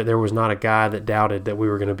 Like there was not a guy that doubted that we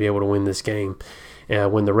were going to be able to win this game.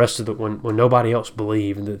 When the rest of when nobody else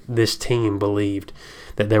believed, that this team believed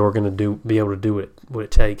that they were going to be able to do what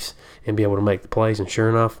it takes and be able to make the plays. And sure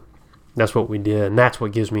enough, that's what we did, and that's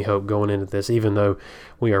what gives me hope going into this. Even though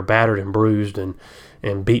we are battered and bruised and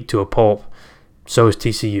beat to a pulp, so is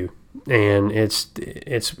TCU. and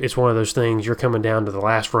it's one of those things. You're coming down to the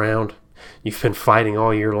last round. You've been fighting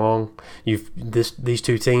all year long. These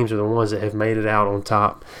two teams are the ones that have made it out on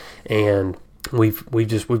top, and we've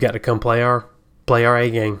got to come play our A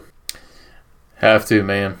game. Have to,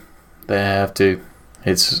 man. They have to.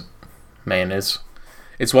 It's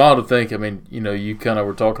wild to think. I mean, you kind of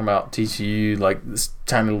were talking about TCU, like this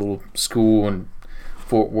tiny little school in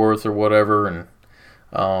Fort Worth or whatever, and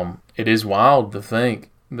it is wild to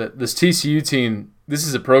think that this TCU team, this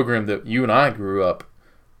is a program that you and I grew up.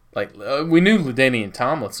 Like, we knew LaDainian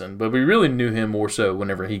Tomlinson, but we really knew him more so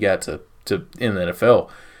whenever he got to in the NFL.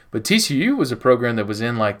 But TCU was a program that was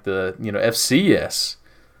in like the FCS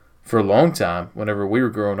for a long time whenever we were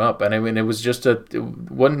growing up, and it was just it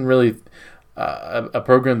wasn't really a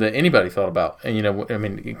program that anybody thought about.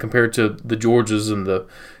 And compared to the Georgias and the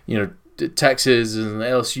Texas and the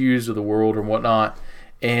LSU's of the world or whatnot,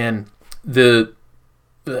 and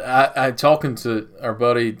I talking to our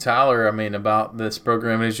buddy Tyler, about this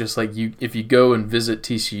program, and it's just like if you go and visit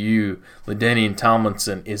TCU, LaDainian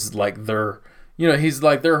Tomlinson is like their. He's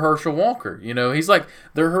like their Herschel Walker. He's like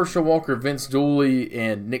their Herschel Walker, Vince Dooley,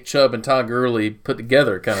 and Nick Chubb and Todd Gurley put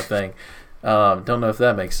together kind of thing. Don't know if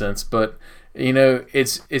that makes sense, but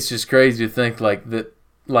it's just crazy to think like that.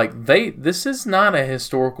 Like this is not a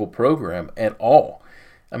historical program at all.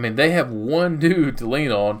 They have one dude to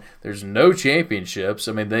lean on. There's no championships.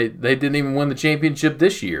 They didn't even win the championship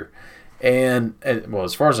this year. And well,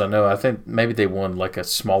 as far as I know, I think maybe they won like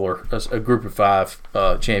a group of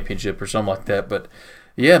 5 championship or something like that. But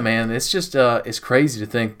yeah, man, it's just it's crazy to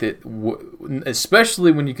think that,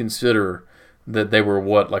 especially when you consider that they were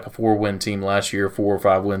like a 4-win team last year, 4 or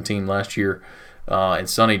 5-win team last year. And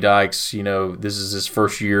Sonny Dykes, this is his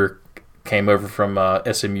first year, came over from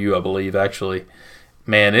SMU, I believe, actually.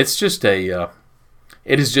 Man, that's the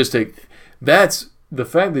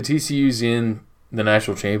fact that TCU's in the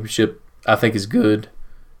national championship, I think is good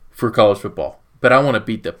for college football, but I want to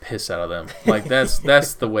beat the piss out of them. Like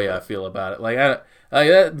that's the way I feel about it. Like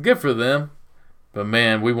good for them, but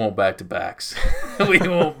man, we want back to backs. We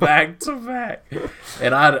want back to back.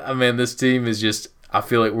 And this team is just. I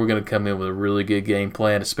feel like we're going to come in with a really good game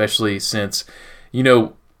plan, especially since,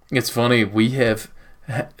 it's funny, we have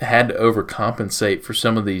had to overcompensate for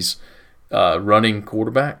some of these running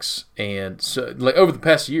quarterbacks, and so like over the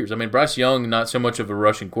past years. Bryce Young, not so much of a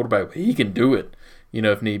rushing quarterback, but he can do it,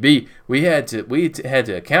 if need be. We had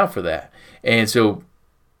to account for that, and so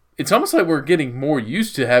it's almost like we're getting more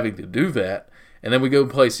used to having to do that. And then we go and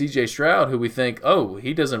play C.J. Stroud, who we think, oh,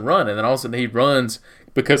 he doesn't run, and then all of a sudden he runs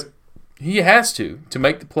because he has to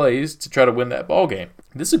make the plays to try to win that ball game.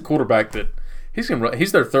 This is a quarterback that he's going to run.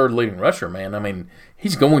 He's their third leading rusher, man.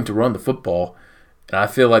 He's going to run the football. And I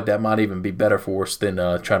feel like that might even be better for us than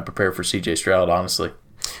trying to prepare for C.J. Stroud, honestly.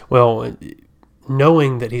 Well,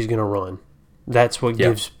 knowing that he's going to run, that's what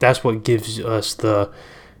gives us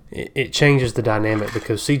it changes the dynamic,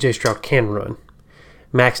 because C.J. Stroud can run.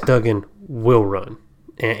 Max Duggan will run,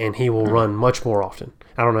 and he will run much more often.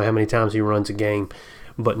 I don't know how many times he runs a game,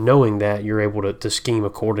 but knowing that, you're able to scheme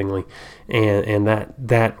accordingly, and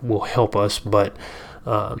that will help us. But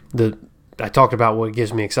I talked about what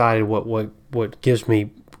gives me excited. What gives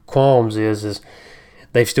me qualms is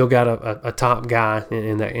they've still got a top guy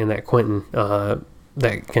in that Quentin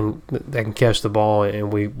that can catch the ball,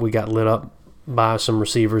 and we got lit up by some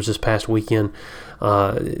receivers this past weekend,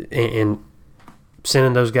 and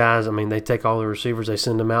sending those guys, they take all the receivers, they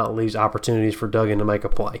send them out, it leaves opportunities for Duggan to make a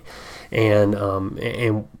play, and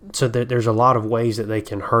so there's a lot of ways that they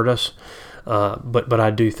can hurt us. But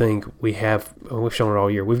I do think we've shown it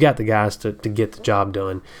all year. We've got the guys to get the job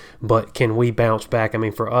done, but can we bounce back?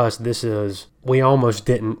 For us, we almost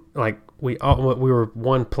didn't, we were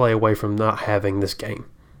one play away from not having this game,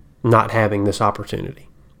 not having this opportunity.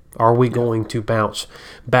 Are we going to bounce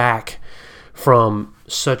back from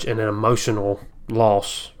such an emotional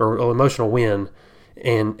loss or emotional win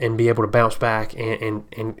and be able to bounce back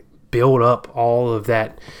and build up all of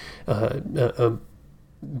that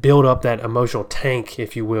build up that emotional tank,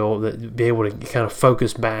 if you will, that be able to kind of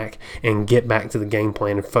focus back and get back to the game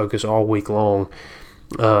plan and focus all week long.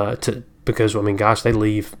 Because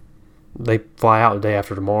they fly out the day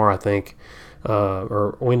after tomorrow, I think.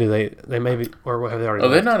 Or when do they maybe, or have they already? Are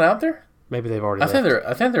they not out there? Maybe they've already. I think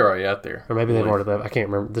they're already out there. Or maybe they've already left. I can't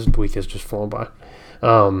remember. This week has just flown by.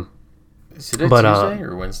 Is it Tuesday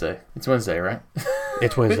or Wednesday? It's Wednesday, right?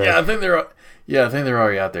 It's Wednesday. I think they're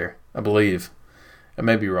already out there. I believe. I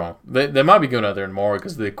may be wrong. They might be going out there tomorrow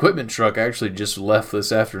because the equipment truck actually just left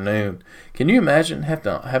this afternoon. Can you imagine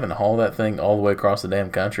having to haul that thing all the way across the damn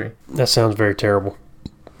country? That sounds very terrible.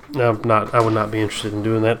 I would not be interested in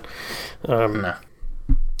doing that. No.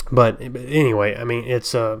 But anyway, I mean,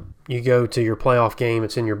 it's you go to your playoff game.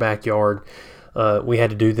 It's in your backyard. We had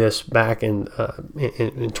to do this back in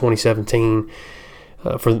 2017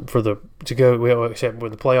 except with the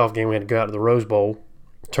playoff game, we had to go out to the Rose Bowl,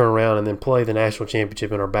 turn around, and then play the national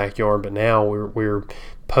championship in our backyard. But now we're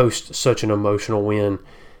post such an emotional win.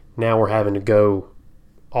 Now we're having to go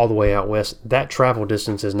all the way out west. That travel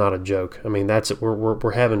distance is not a joke. I mean,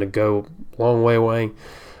 we're having to go a long way away.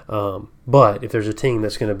 But if there's a team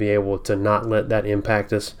that's going to be able to not let that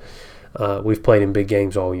impact us, we've played in big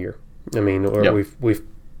games all year. I mean, Yep.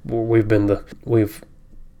 we've been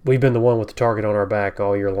the one with the target on our back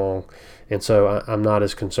all year long, and so I'm not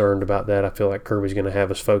as concerned about that. I feel like Kirby's going to have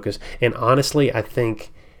us focused, and honestly, I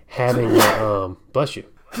think having bless you,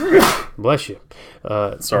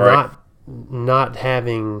 Sorry. not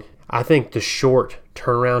having, I think the short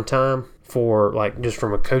turnaround time for, like, just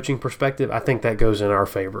from a coaching perspective, I think that goes in our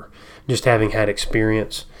favor. Just having had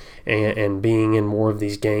experience and being in more of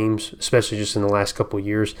these games, especially just in the last couple of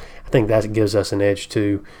years, I think that gives us an edge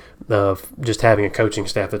too, of just having a coaching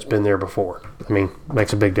staff that's been there before. I mean,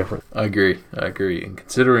 makes a big difference. I agree. And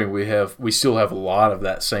considering we still have a lot of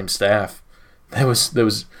that same staff that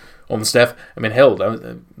was on the staff. I mean, hell,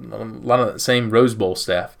 a lot of that same Rose Bowl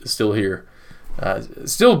staff is still here.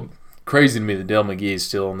 It's still crazy to me that Dell McGee is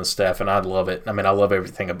still on the staff, and I love it. I mean, I love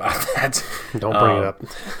everything about that. Don't bring it up.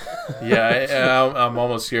 Yeah, I'm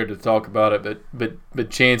almost scared to talk about it, but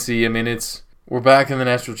Chancey, I mean, we're back in the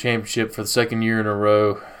national championship for the second year in a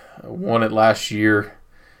row. Won it last year,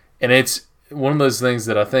 and it's one of those things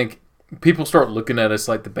that I think people start looking at us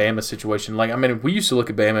like the Bama situation. Like, I mean, we used to look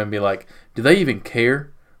at Bama and be like, do they even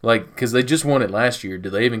care? Like, because they just won it last year. Do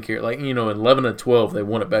they even care? Like, in 11 and 12, they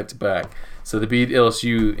won it back to back. So they beat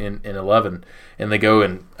LSU in 11, and they go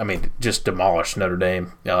and, I mean, just demolish Notre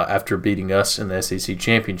Dame after beating us in the SEC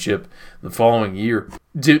championship the following year.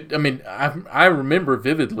 Dude, I mean, I remember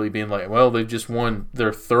vividly being like, well, they've just won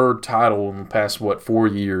their third title in the past, 4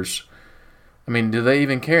 years. I mean, do they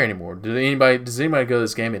even care anymore? Does anybody go to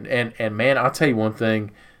this game? And man, I'll tell you one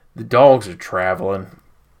thing, the dogs are traveling.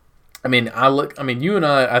 I mean, you and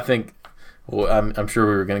I think, well, I'm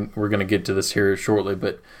sure we're gonna get to this here shortly,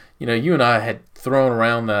 but you and I had thrown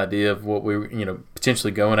around the idea of what we were,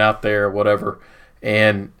 potentially going out there or whatever,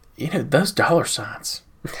 and those dollar signs,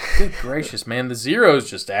 good gracious, man, the zeros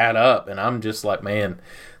just add up, and I'm just like, man,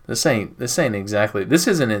 this ain't exactly, this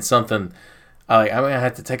isn't something I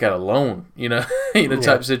have to take out a loan,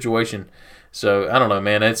 type situation. So I don't know,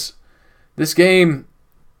 man. It's this game.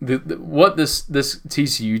 What this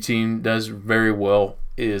TCU team does very well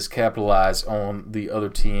is capitalize on the other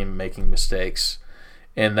team making mistakes,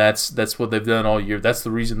 and that's what they've done all year. That's the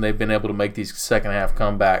reason they've been able to make these second half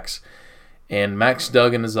comebacks. And Max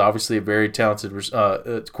Duggan is obviously a very talented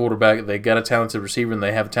quarterback. They got a talented receiver, and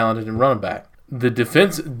they have a talented running back. The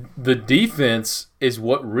defense is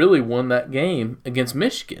what really won that game against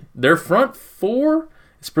Michigan. Their front four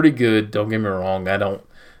is pretty good. Don't get me wrong. I don't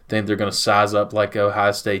think they're going to size up like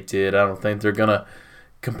Ohio State did. I don't think they're going to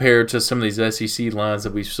compare to some of these SEC lines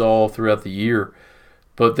that we saw throughout the year.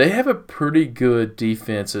 But they have a pretty good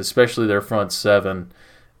defense, especially their front seven.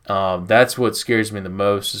 That's what scares me the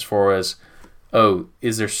most as far as,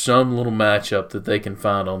 is there some little matchup that they can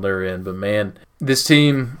find on their end? But, man, this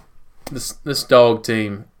team, this dog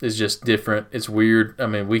team is just different. It's weird. I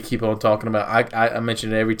mean, we keep on talking about I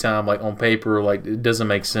mention it every time, like on paper, like it doesn't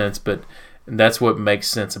make sense, but that's what makes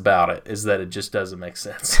sense about it, is that it just doesn't make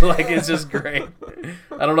sense. Like, it's just great.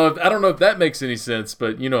 I don't know if that makes any sense,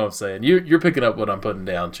 but you know what I'm saying. You're picking up what I'm putting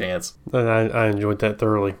down, Chance. I enjoyed that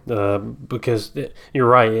thoroughly because you're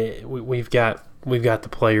right. We've got the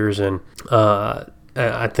players, and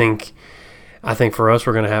I think for us,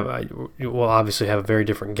 we're going to we'll obviously have a very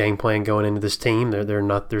different game plan going into this team.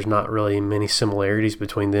 There's not really many similarities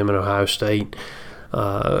between them and Ohio State,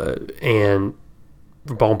 and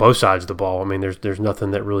on both sides of the ball. I mean, there's nothing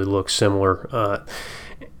that really looks similar,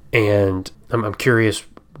 and I'm curious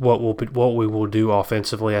what we will do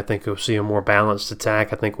offensively. I think you'll see a more balanced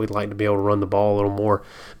attack. I think we'd like to be able to run the ball a little more,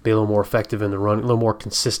 be a little more effective in the run, a little more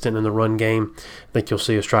consistent in the run game. I think you'll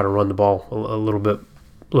see us try to run the ball a little bit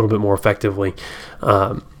more effectively,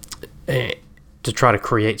 to try to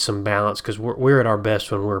create some balance, because we're at our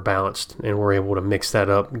best when we're balanced and we're able to mix that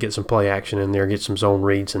up, get some play action in there, get some zone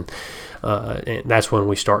reads, and that's when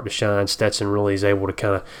we start to shine. Stetson really is able to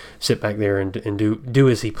kind of sit back there and do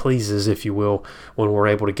as he pleases, if you will, when we're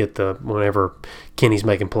able to get whenever Kenny's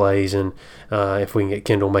making plays, and if we can get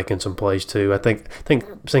Kendall making some plays too. I think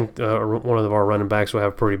one of our running backs will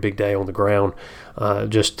have a pretty big day on the ground.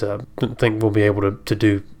 Just think we'll be able to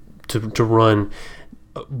do to run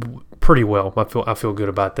pretty well. I feel good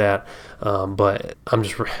about that. But I'm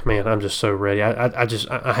just so ready.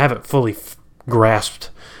 I haven't fully grasped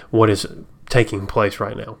what is taking place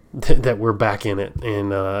right now. That we're back in it and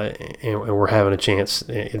we're having a chance.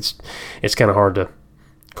 It's kind of hard to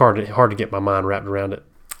get my mind wrapped around it.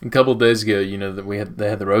 A couple of days ago, that they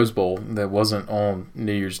had the Rose Bowl that wasn't on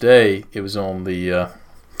New Year's Day. It was on the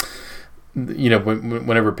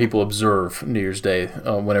whenever people observe New Year's Day,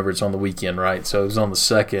 whenever it's on the weekend, right? So it was on the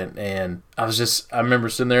 2nd, and I remember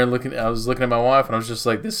sitting there and I was looking at my wife, and I was just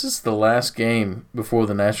like, this is the last game before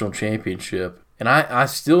the national championship. And I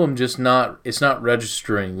still am just it's not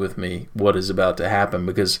registering with me what is about to happen,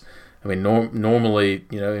 because I mean, normally,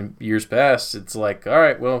 in years past, it's like, all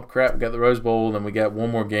right, well, crap, we got the Rose Bowl, and then we got one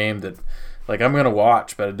more game that, like, I'm going to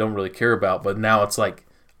watch, but I don't really care about. But now it's like,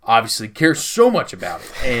 obviously care so much about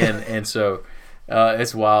it. And so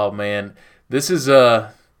it's wild, man. This is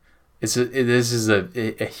a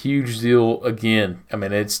huge deal again. I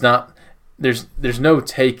mean, it's not – there's no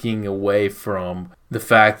taking away from the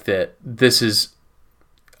fact that this is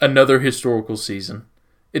another historical season.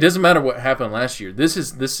 It doesn't matter what happened last year.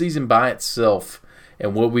 This season by itself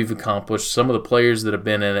and what we've accomplished, some of the players that have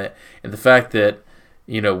been in it, and the fact that,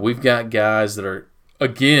 we've got guys that are,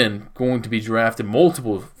 again, going to be drafted,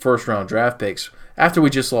 multiple first-round draft picks, after we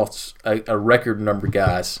just lost a record number of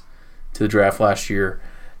guys to the draft last year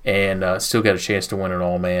and still got a chance to win it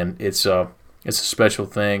all, man. It's a special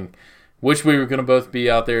thing. Wish we were going to both be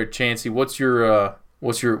out there. Chancey, what's your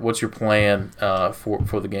plan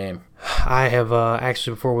for the game? I have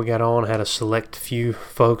actually, before we got on, had a select few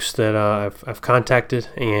folks that I've contacted,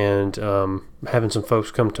 and having some folks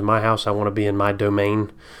come to my house. I want to be in my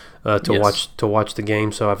domain to watch the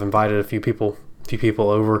game. So I've invited a few people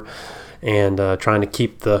over, and trying to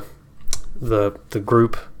keep the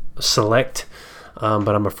group select.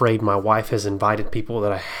 But I'm afraid my wife has invited people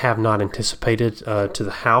that I have not anticipated to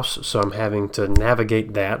the house, so I'm having to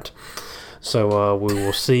navigate that. So we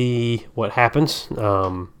will see what happens.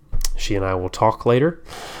 She and I will talk later,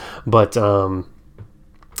 but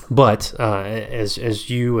as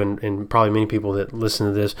you and probably many people that listen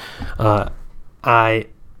to this, I'm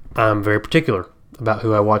very particular about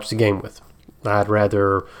who I watch the game with. I'd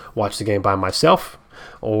rather watch the game by myself,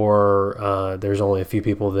 or there's only a few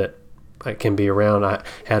people that can be around. I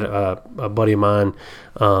had a buddy of mine,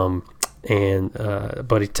 and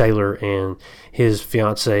Buddy Taylor and his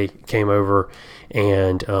fiance came over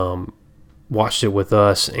and watched it with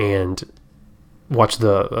us and watched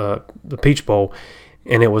the Peach Bowl,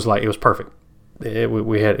 and it was perfect. It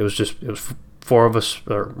was 4 of us,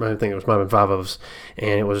 or I think it might have been 5 of us,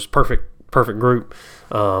 and it was perfect group.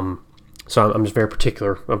 So I'm just very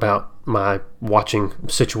particular about my watching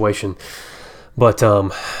situation. But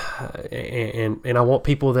and I want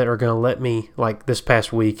people that are going to let me, like this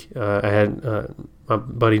past week, I had my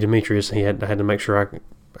buddy Demetrius. I had to make sure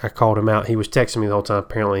I called him out. He was texting me the whole time.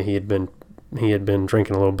 Apparently he had been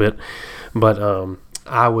drinking a little bit, but I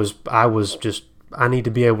need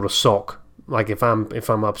to be able to sulk. Like if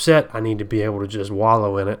I'm upset, I need to be able to just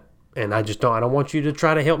wallow in it. And I don't want you to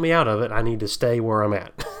try to help me out of it. I need to stay where I'm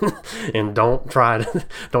at, and don't try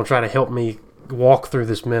to help me walk through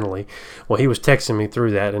this mentally. Well, he was texting me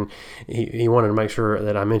through that, and he wanted to make sure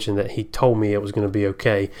that I mentioned that he told me it was going to be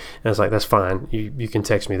okay. And I was like, that's fine. You can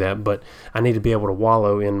text me that, but I need to be able to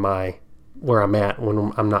wallow in where I'm at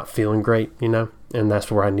when I'm not feeling great, and that's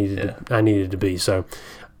where I needed to be. So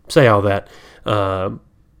say all that.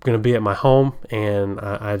 Going to be at my home, and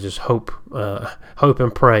I just hope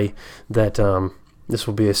and pray that this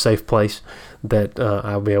will be a safe place, that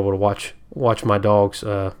I'll be able to watch my dogs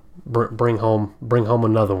bring home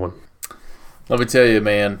another one. Let me tell you,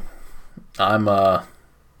 man, I'm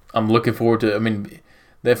looking forward to. I mean,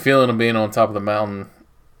 that feeling of being on top of the mountain.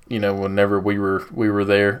 Whenever we were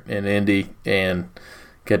there in Indy and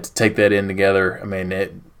got to take that in together. I mean,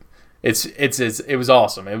 it was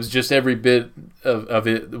awesome. It was just every bit of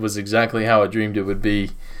it was exactly how I dreamed it would be,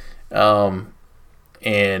 and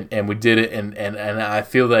we did it, and I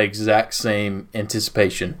feel the exact same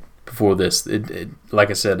anticipation before this. It like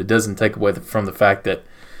I said, it doesn't take away from the fact that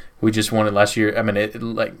we just won it last year. I mean,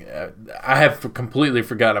 I have completely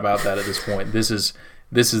forgotten about that at this point. This is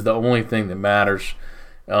the only thing that matters.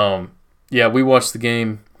 We watched the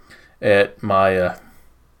game at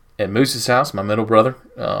at Moose's house, my middle brother.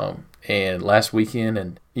 And last weekend,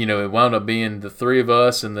 and it wound up being the 3 of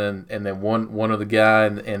us, and then one other guy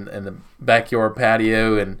in the backyard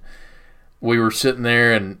patio, and we were sitting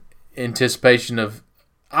there in anticipation of.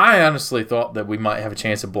 I honestly thought that we might have a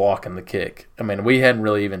chance of blocking the kick. I mean, we hadn't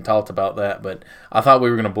really even talked about that, but I thought we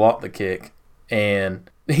were going to block the kick, and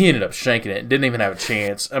he ended up shanking it. Didn't even have a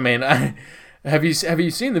chance. I mean, have you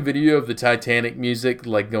seen the video of the Titanic music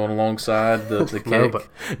like going alongside the kick? No, but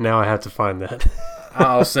now I have to find that.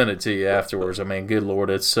 I'll send it to you afterwards. I mean, good Lord,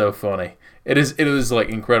 it's so funny. It was like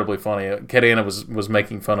incredibly funny. Kadana was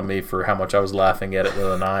making fun of me for how much I was laughing at it the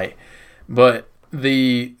other night. But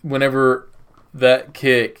whenever that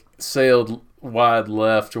kick sailed wide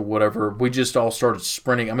left or whatever, we just all started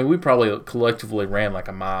sprinting. I mean, we probably collectively ran like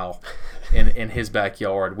a mile in his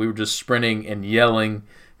backyard. We were just sprinting and yelling,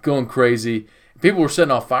 going crazy. People were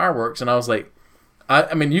setting off fireworks, and I was like,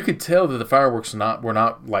 I mean, you could tell that the fireworks were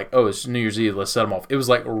not like, oh, it's New Year's Eve, let's set them off. It was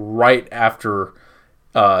like right after,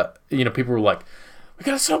 people were like, we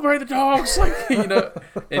gotta celebrate the dogs, like,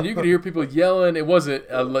 and you could hear people yelling. It wasn't.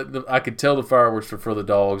 I could tell the fireworks were for the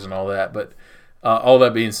dogs and all that. But all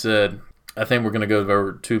that being said, I think we're gonna go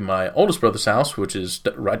over to my oldest brother's house, which is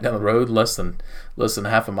right down the road, less than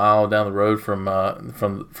half a mile down the road from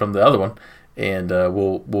the other one, and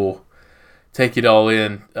we'll take it all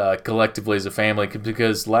in collectively as a family,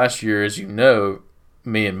 because last year, as you know,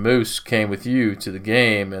 me and Moose came with you to the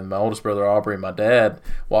game, and my oldest brother Aubrey and my dad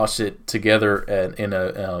watched it together in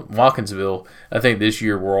Watkinsville. I think this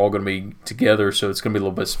year we're all going to be together, so it's going to be a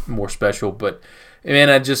little bit more special. But, man,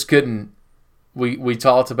 I just couldn't – we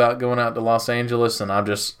talked about going out to Los Angeles, and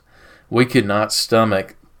we could not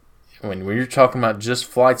stomach – when you're talking about just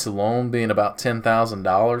flights alone being about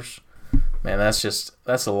 $10,000 – man,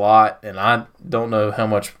 that's a lot, and I don't know how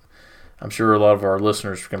much. I'm sure a lot of our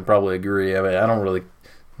listeners can probably agree. I mean, I don't really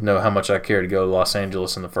know how much I care to go to Los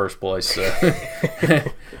Angeles in the first place. So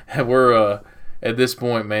we're at this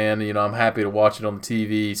point, man. I'm happy to watch it on the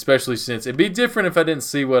TV, especially since it'd be different if I didn't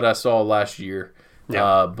see what I saw last year.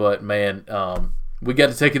 Yeah. But man, we got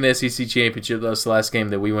to take in the SEC championship. That was the last game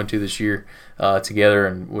that we went to this year together,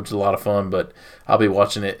 and which was a lot of fun. But I'll be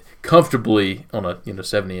watching it comfortably on a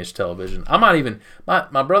 70-inch television. I might even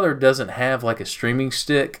my brother doesn't have like a streaming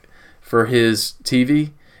stick for his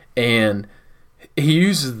TV, and he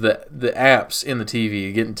uses the apps in the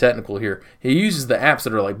TV. Getting technical here, he uses the apps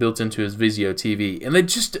that are like built into his Vizio TV, and they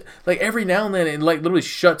just like every now and then it like literally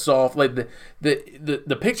shuts off. Like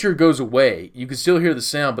the picture goes away. You can still hear the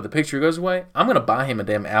sound, but the picture goes away. I'm gonna buy him a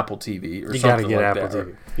damn Apple TV or something like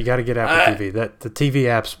that. You got to get Apple TV. The TV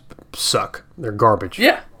apps suck. They're garbage.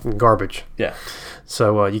 Yeah, garbage. Yeah.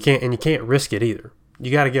 So you can't risk it either. You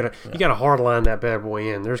got to you got to hard line that bad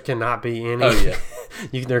boy in. There cannot be any. Oh yeah.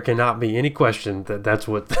 There cannot be any question that's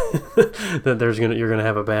what that you're gonna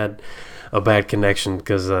have a bad connection,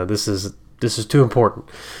 because this is too important,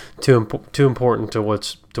 too important to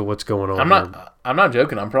what's going on. I'm not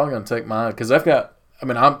joking. I'm probably gonna take mine, because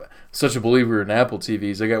I'm such a believer in Apple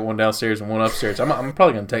TVs. I got one downstairs and one upstairs. I'm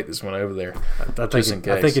probably going to take this one over there, just in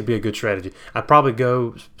case. I think it'd be a good strategy. I'd probably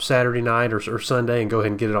go Saturday night or Sunday and go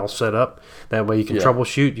ahead and get it all set up. That way you can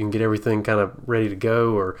troubleshoot. You can get everything kind of ready to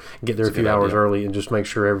go, or get there a few hours early and just make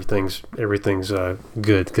sure everything's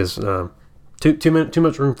good, because too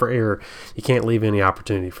much room for error. You can't leave any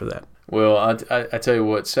opportunity for that. Well, I tell you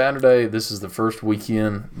what, Saturday, this is the first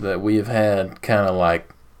weekend that we have had kind of like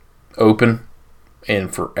open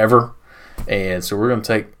and forever, and so we're going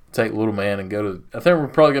to take little man and go to. I think we're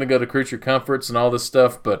probably going to go to Creature Comforts and all this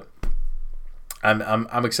stuff, but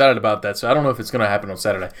I'm excited about that. So I don't know if it's going to happen on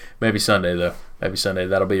Saturday. Maybe Sunday though. Maybe Sunday.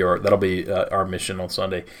 That'll be our mission on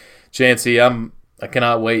Sunday. Chancey, I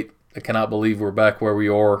cannot wait. I cannot believe we're back where we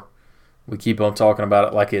are. We keep on talking about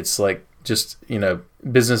it like it's like just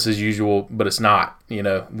business as usual, but it's not.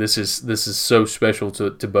 This is so special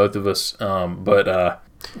to both of us. But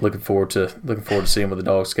looking forward to seeing what the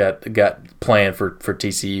dogs got planned for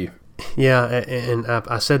TCU. Yeah, and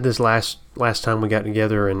I said this last time we got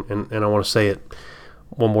together, and I want to say it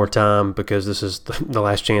one more time, because this is the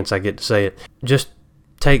last chance I get to say it. Just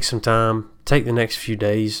take some time, take the next few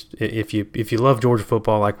days. If you love Georgia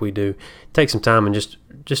football like we do, take some time and just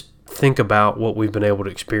think about what we've been able to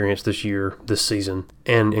experience this season,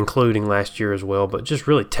 and including last year as well. But just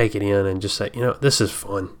really take it in and just say, this is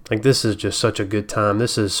fun. Like, this is just such a good time.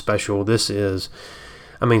 This is special. This is,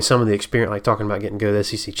 some of the experience, like talking about getting to go to the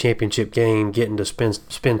SEC championship game, getting to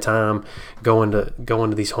spend time going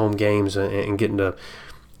to these home games, and getting to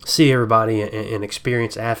see everybody and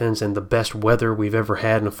experience Athens and the best weather we've ever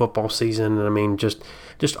had in a football season. And just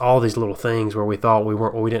all these little things where we thought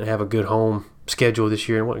we didn't have a good home schedule this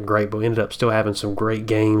year, and it wasn't great, but we ended up still having some great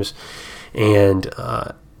games, and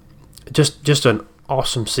just an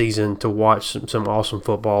awesome season to watch some awesome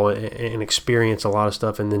football and experience a lot of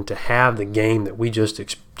stuff. And then to have the game that we just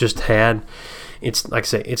had, it's like I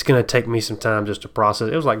say, it's going to take me some time just to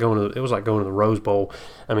process. It was like going to the Rose Bowl.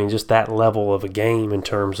 Just that level of a game in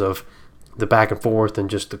terms of the back and forth and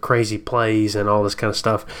just the crazy plays and all this kind of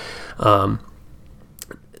stuff.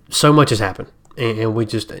 So much has happened, and we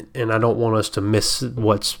just, and I don't want us to miss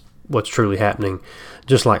what's truly happening.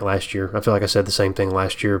 Just like last year, I feel like I said the same thing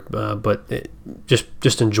last year, but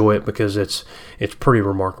just enjoy it because it's pretty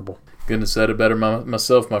remarkable. Couldn't have said it better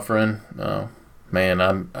myself, my friend.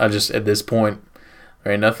 Man, I just at this point,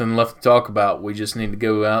 there ain't nothing left to talk about. We just need to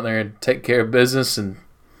go out there and take care of business and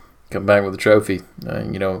come back with a trophy.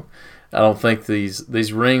 You know, I don't think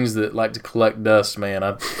these rings that like to collect dust, man.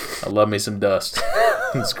 I love me some dust.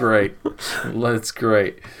 It's great. It's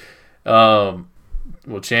great. Well,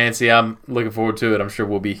 Chancey, I'm looking forward to it. I'm sure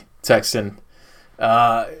we'll be texting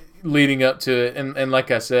leading up to it. And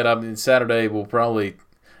like I said, Saturday I'll probably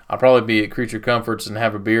be at Creature Comforts and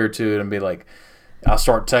have a beer or two and be like, I'll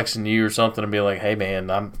start texting you or something and be like, hey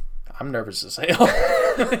man, I'm nervous as hell.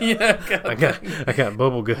 I got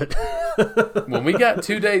bubble gut. When we got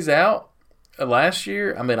 2 days out last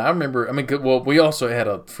year, we also had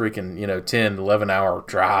a freaking 10, 11 hour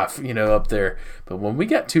drive up there, but when we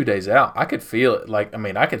got 2 days out, I could feel it.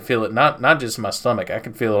 I could feel it not just in my stomach, I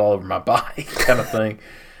could feel it all over my body kind of thing.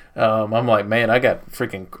 I'm like, man,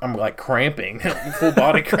 I'm like cramping, full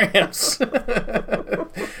body cramps.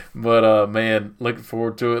 But man, looking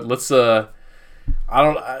forward to it. Let's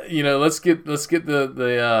get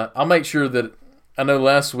the I'll make sure that, I know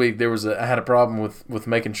last week I had a problem with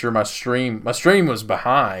making sure my stream was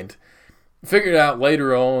behind. Figured out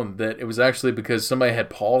later on that it was actually because somebody had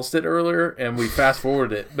paused it earlier and we fast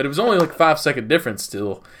forwarded it, but it was only like a 5-second difference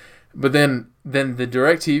still. But then the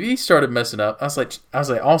DirecTV started messing up. I was like,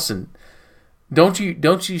 Austin, don't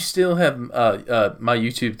you still have my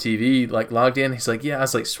YouTube TV like logged in? He's like, yeah. I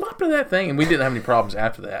was like, swap to that thing, and we didn't have any problems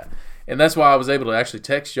after that. And that's why I was able to actually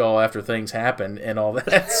text y'all after things happened and all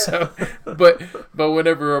that. So, but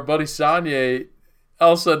whenever our buddy Sonye,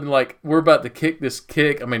 all of a sudden, like, we're about to kick this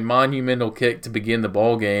monumental kick to begin the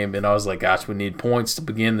ball game, and I was like, gosh, we need points to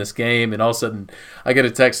begin this game. And all of a sudden, I get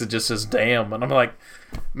a text that just says, damn. And I'm like,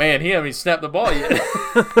 man, he hasn't even snapped the ball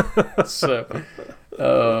yet. So,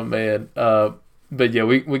 oh, man. But yeah,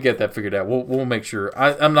 we get that figured out. We'll make sure.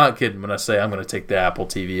 I'm not kidding when I say I'm going to take the Apple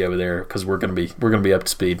TV over there because we're going to be up to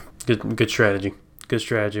speed. Good strategy. Good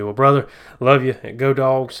strategy. Well, brother, love you. Go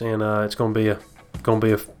Dogs, and it's going to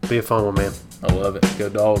be a fun one, man. I love it. Go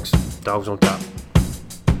Dogs. Dogs on top.